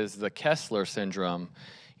have is the Kessler syndrome,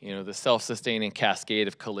 the self-sustaining cascade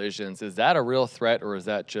of collisions. Is that a real threat, or is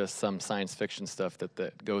that just some science fiction stuff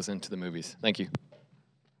that goes into the movies? Thank you.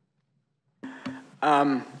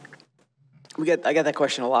 I get that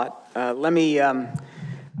question a lot.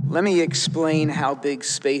 Let me explain how big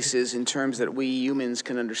space is in terms that we humans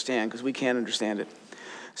can understand, because we can't understand it.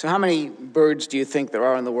 So how many birds do you think there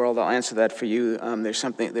are in the world? I'll answer that for you.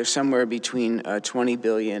 There's somewhere between 20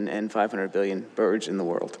 billion and 500 billion birds in the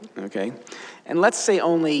world, okay? And let's say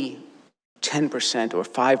only 10% or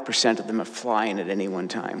 5% of them are flying at any one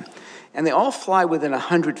time. And they all fly within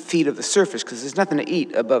 100 feet of the surface, because there's nothing to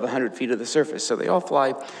eat above 100 feet of the surface. So they all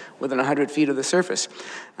fly within 100 feet of the surface.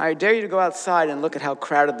 I dare you to go outside and look at how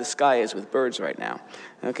crowded the sky is with birds right now.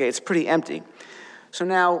 Okay, it's pretty empty. So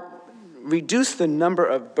now, reduce the number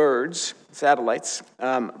of birds, satellites,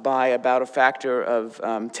 by about a factor of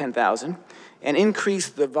 10,000, and increase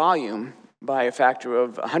the volume by a factor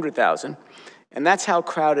of 100,000, and that's how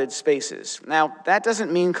crowded space is. Now, that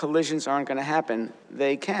doesn't mean collisions aren't going to happen.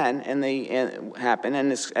 They can, and they happen,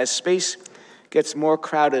 and as space gets more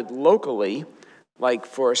crowded locally, like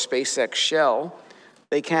for a SpaceX shell,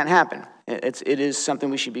 they can't happen. It is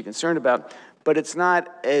something we should be concerned about, but it's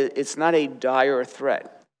not a dire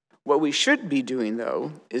threat. What we should be doing,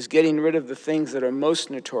 though, is getting rid of the things that are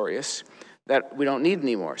most notorious that we don't need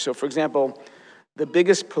anymore. So, for example, the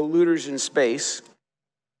biggest polluters in space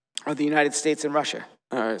are the United States and Russia,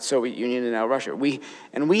 Soviet Union and now Russia.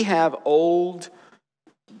 We have old,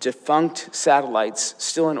 defunct satellites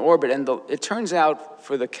still in orbit, and it turns out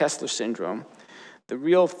for the Kessler syndrome, the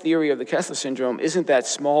real theory of the Kessler syndrome isn't that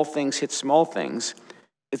small things hit small things,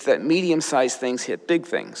 it's that medium-sized things hit big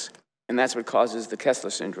things. And that's what causes the Kessler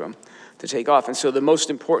syndrome to take off. And so the most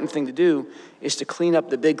important thing to do is to clean up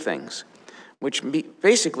the big things, which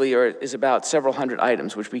basically is about several hundred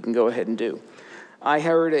items, which we can go ahead and do. I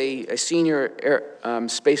heard a senior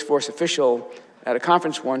Space Force official at a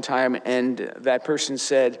conference one time, and that person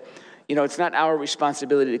said, you know, it's not our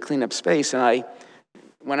responsibility to clean up space. And I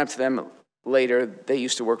went up to them later. They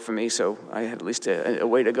used to work for me, so I had at least a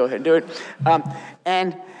way to go ahead and do it.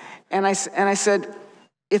 And I said,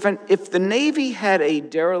 if the Navy had a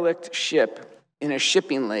derelict ship in a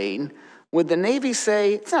shipping lane, would the Navy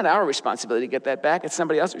say, it's not our responsibility to get that back, it's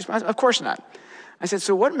somebody else's responsibility? Of course not. I said,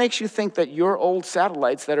 so what makes you think that your old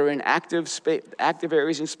satellites that are in active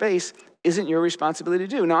areas in space isn't your responsibility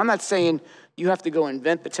to do? Now, I'm not saying you have to go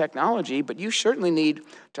invent the technology, but you certainly need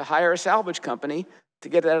to hire a salvage company to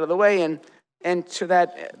get it out of the way. And to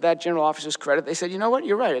that general officer's credit, they said, you know what,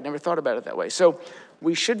 you're right, I never thought about it that way. So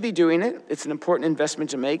we should be doing it. It's an important investment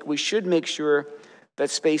to make. We should make sure that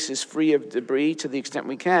space is free of debris to the extent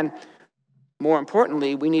we can. More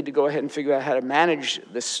importantly, we need to go ahead and figure out how to manage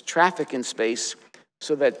this traffic in space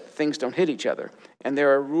so that things don't hit each other. And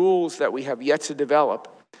there are rules that we have yet to develop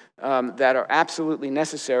that are absolutely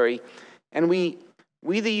necessary. And we,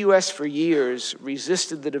 the US, for years,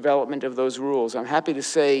 resisted the development of those rules. I'm happy to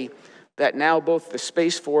say that now both the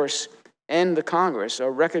Space Force and the Congress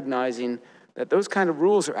are recognizing that those kind of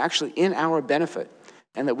rules are actually in our benefit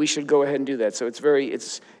and that we should go ahead and do that. So it's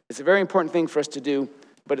a very important thing for us to do,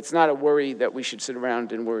 but it's not a worry that we should sit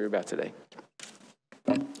around and worry about today.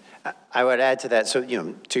 I would add to that, so,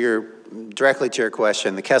 directly to your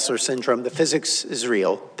question, the Kessler syndrome, the physics is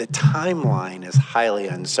real. The timeline is highly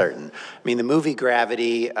uncertain. I mean, the movie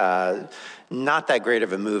Gravity, not that great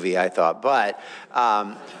of a movie, I thought, but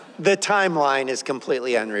the timeline is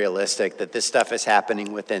completely unrealistic that this stuff is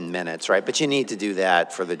happening within minutes, right? But you need to do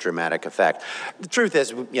that for the dramatic effect. The truth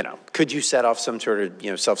is, could you set off some sort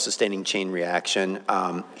of, self-sustaining chain reaction?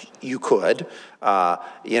 You could.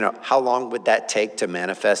 How long would that take to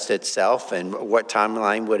manifest itself, and what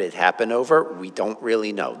timeline would it happen over? We don't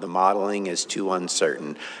really know. The modeling is too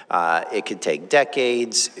uncertain. It could take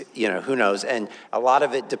decades, who knows? And a lot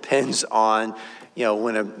of it depends on,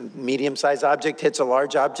 when a medium-sized object hits a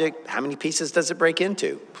large object, how many pieces does it break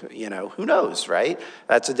into? Who knows, right?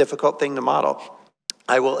 That's a difficult thing to model.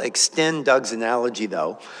 I will extend Doug's analogy,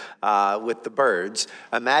 though, with the birds.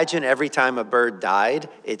 Imagine every time a bird died,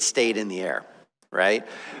 it stayed in the air, right?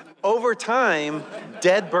 Over time,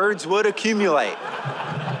 dead birds would accumulate.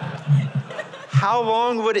 How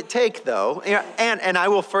long would it take, though? And I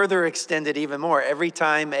will further extend it even more. Every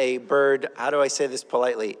time a bird, how do I say this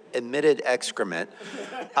politely, emitted excrement,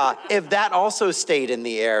 if that also stayed in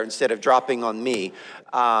the air instead of dropping on me,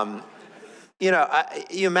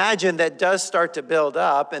 you imagine that does start to build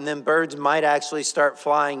up, and then birds might actually start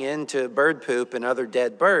flying into bird poop and other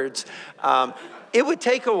dead birds. It would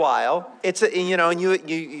take a while. And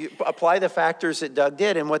you apply the factors that Doug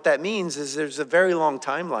did, and what that means is there's a very long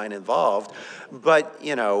timeline involved. But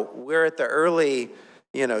we're at the early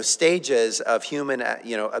stages of human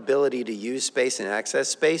ability to use space and access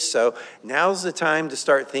space. So now's the time to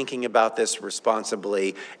start thinking about this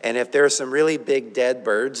responsibly. And if there are some really big dead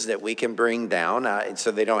birds that we can bring down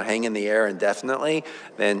so they don't hang in the air indefinitely,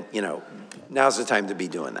 then now's the time to be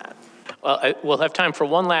doing that. Well, we'll have time for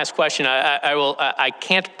one last question. I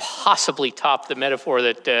can't possibly top the metaphor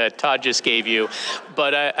that Todd just gave you,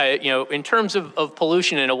 but in terms of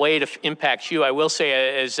pollution and a way to impact you, I will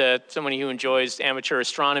say, as someone who enjoys amateur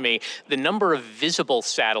astronomy, the number of visible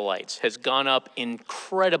satellites has gone up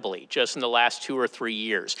incredibly just in the last 2 or 3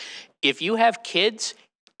 years. If you have kids,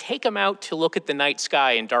 take them out to look at the night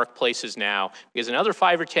sky in dark places now, because another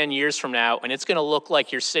 5 or 10 years from now, and it's going to look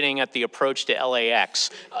like you're sitting at the approach to LAX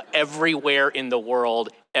everywhere in the world,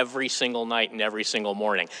 every single night and every single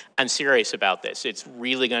morning. I'm serious about this. It's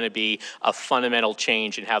really going to be a fundamental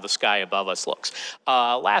change in how the sky above us looks.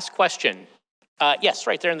 Last question. Yes,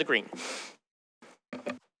 right there in the green.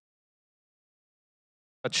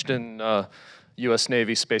 Touched in U.S.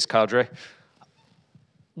 Navy space cadre.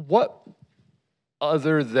 What,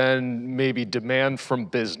 other than maybe demand from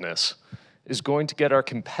business, is going to get our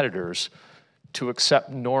competitors to accept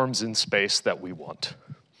norms in space that we want?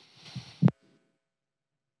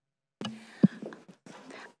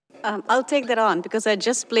 I'll take that on because I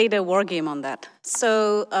just played a war game on that.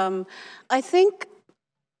 So I think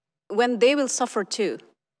when they will suffer too.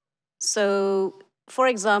 So, for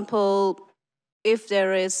example, if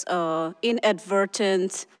there is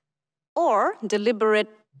inadvertent or deliberate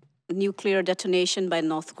nuclear detonation by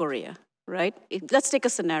North Korea, right? Let's take a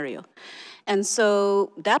scenario. And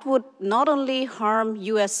so that would not only harm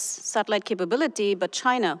US satellite capability, but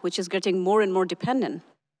China, which is getting more and more dependent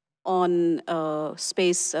on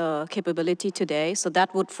space capability today, so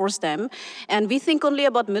that would force them. And we think only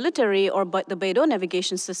about military or the Beidou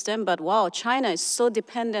navigation system, but wow, China is so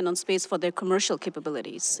dependent on space for their commercial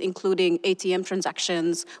capabilities, including ATM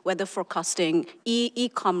transactions, weather forecasting,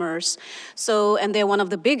 e-commerce. So, and they're one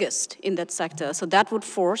of the biggest in that sector. So that would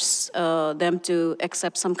force them to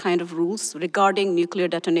accept some kind of rules regarding nuclear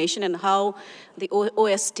detonation and how the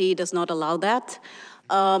OST does not allow that.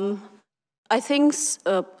 I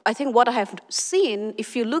think what I have seen,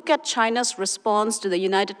 if you look at China's response to the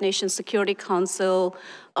United Nations Security Council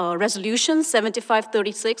resolution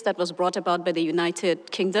 7536 that was brought about by the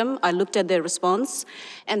United Kingdom, I looked at their response,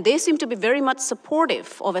 and they seem to be very much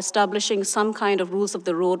supportive of establishing some kind of rules of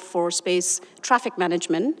the road for space traffic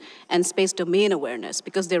management and space domain awareness,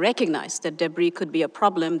 because they recognize that debris could be a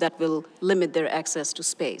problem that will limit their access to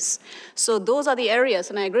space. So those are the areas,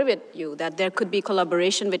 and I agree with you that there could be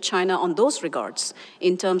collaboration with China on those regards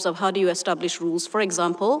in terms of how do you establish rules. For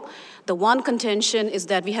example, the one contention is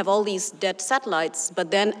that we have all these dead satellites, but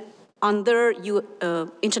then under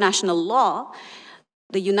international law,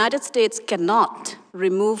 the United States cannot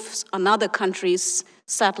remove another country's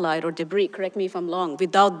satellite or debris, correct me if I'm wrong,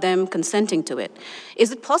 without them consenting to it.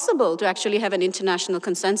 Is it possible to actually have an international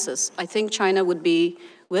consensus? I think China would be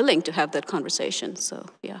willing to have that conversation, so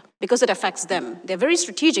yeah, because it affects them. They're very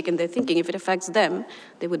strategic in their thinking. If it affects them,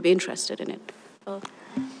 they would be interested in it.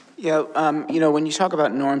 Yeah, when you talk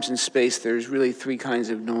about norms in space, there's really 3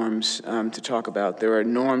 kinds of norms to talk about. There are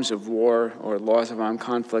norms of war or laws of armed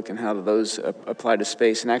conflict and how those apply to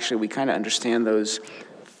space. And actually, we kind of understand those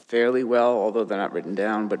fairly well, although they're not written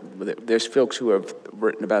down, but there's folks who have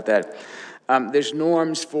written about that. There's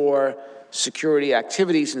norms for security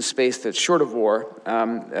activities in space that's short of war,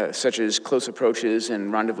 such as close approaches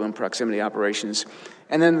and rendezvous and proximity operations.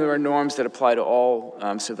 And then there are norms that apply to all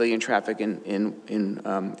civilian traffic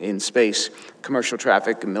in space, commercial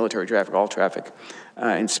traffic, military traffic, all traffic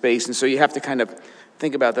in space. And so you have to kind of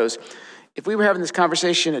think about those. If we were having this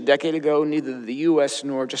conversation a decade ago, neither the US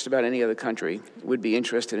nor just about any other country would be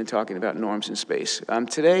interested in talking about norms in space.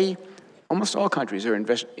 Today, almost all countries are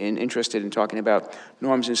interested in talking about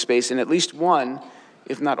norms in space in at least one,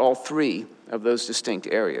 if not all 3, of those distinct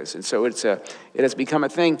areas. And so it has become a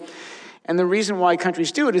thing. And the reason why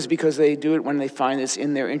countries do it is because they do it when they find it's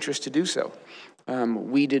in their interest to do so.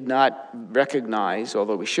 We did not recognize,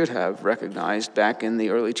 although we should have recognized back in the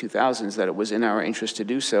early 2000s that it was in our interest to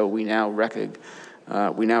do so. We now recognize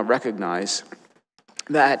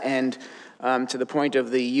that, and to the point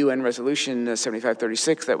of the UN resolution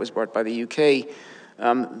 7536 that was brought by the UK,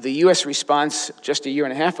 the US response just a year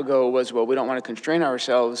and a half ago was, well, we don't want to constrain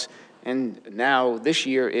ourselves, and now this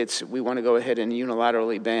year we want to go ahead and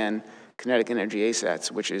unilaterally ban kinetic energy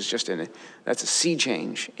ASATs, which is that's a sea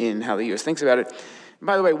change in how the U.S. thinks about it. And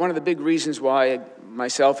by the way, one of the big reasons why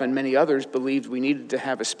myself and many others believed we needed to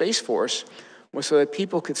have a Space Force was so that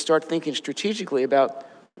people could start thinking strategically about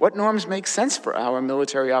what norms make sense for our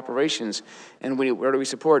military operations and where do we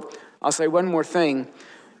support. I'll say one more thing.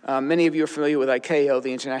 Many of you are familiar with ICAO,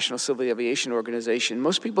 the International Civil Aviation Organization.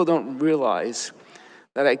 Most people don't realize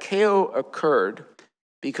that ICAO occurred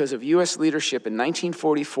because of U.S. leadership in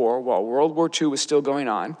 1944, while World War II was still going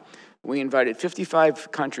on, we invited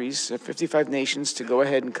 55 countries, 55 nations to go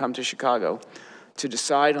ahead and come to Chicago to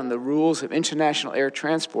decide on the rules of international air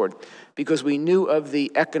transport because we knew of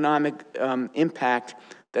the economic impact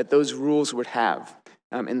that those rules would have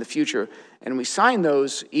in the future. And we signed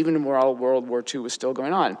those even while World War II was still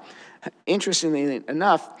going on. Interestingly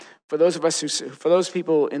enough, for those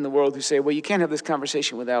people in the world who say, well, you can't have this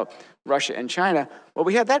conversation without Russia and China, well,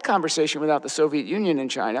 we had that conversation without the Soviet Union and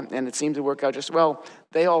China, and it seemed to work out just well.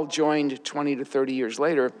 They all joined 20 to 30 years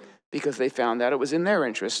later because they found out it was in their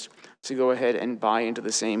interest to go ahead and buy into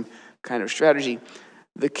the same kind of strategy.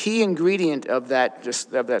 The key ingredient of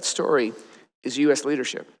that story is U.S.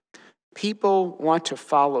 leadership. People want to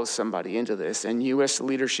follow somebody into this, and U.S.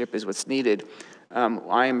 leadership is what's needed.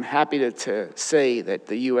 I am happy to say that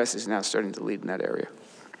the U.S. is now starting to lead in that area.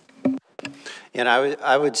 And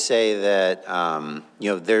I would say that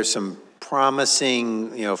there's some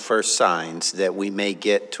promising first signs that we may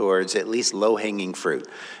get towards at least low-hanging fruit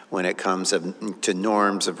when it comes to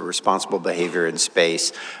norms of responsible behavior in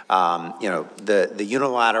space. The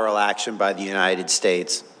unilateral action by the United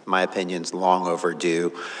States, my opinion, is long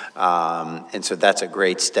overdue. And so that's a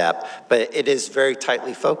great step. But it is very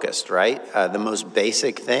tightly focused, right? The most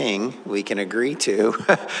basic thing we can agree to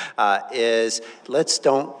is let's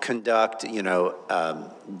don't conduct,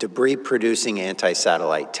 debris-producing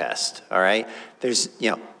anti-satellite tests, all right? There's,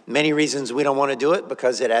 many reasons we don't want to do it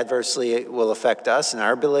because it adversely will affect us and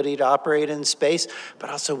our ability to operate in space, but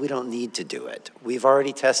also we don't need to do it. We've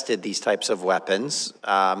already tested these types of weapons,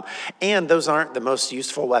 and those aren't the most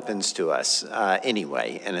useful weapons to us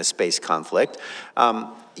anyway in a space conflict.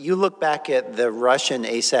 You look back at the Russian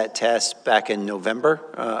ASAT test back in November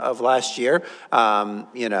of last year,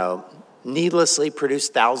 needlessly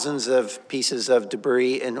produced thousands of pieces of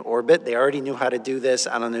debris in orbit. They already knew how to do this.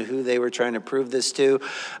 I don't know who they were trying to prove this to.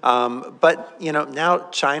 But, now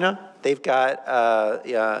China, they've got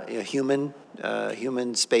human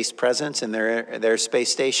space presence in their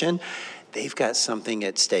space station. They've got something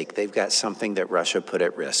at stake. They've got something that Russia put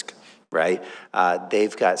at risk, right?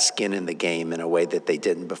 They've got skin in the game in a way that they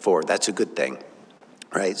didn't before. That's a good thing.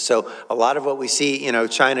 Right, so a lot of what we see,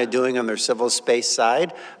 China doing on their civil space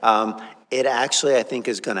side, it actually, I think,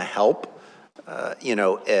 is going to help,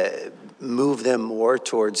 move them more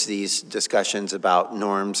towards these discussions about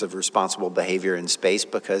norms of responsible behavior in space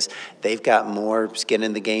because they've got more skin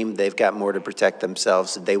in the game, they've got more to protect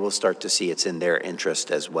themselves, they will start to see it's in their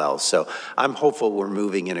interest as well. So I'm hopeful we're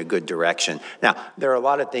moving in a good direction. Now, there are a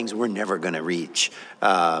lot of things we're never going to reach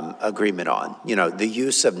agreement on. The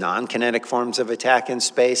use of non-kinetic forms of attack in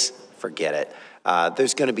space, forget it.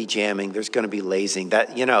 There's going to be jamming. There's going to be lasing.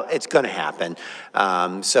 That it's going to happen.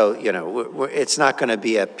 It's not going to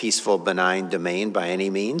be a peaceful, benign domain by any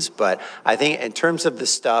means. But I think in terms of the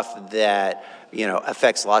stuff that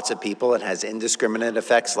affects lots of people and has indiscriminate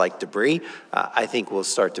effects like debris, I think we'll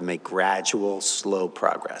start to make gradual, slow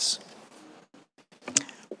progress.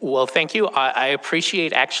 Well, thank you. I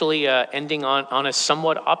appreciate actually ending on a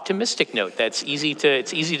somewhat optimistic note. It's easy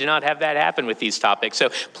to not have that happen with these topics. So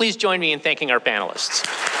please join me in thanking our panelists.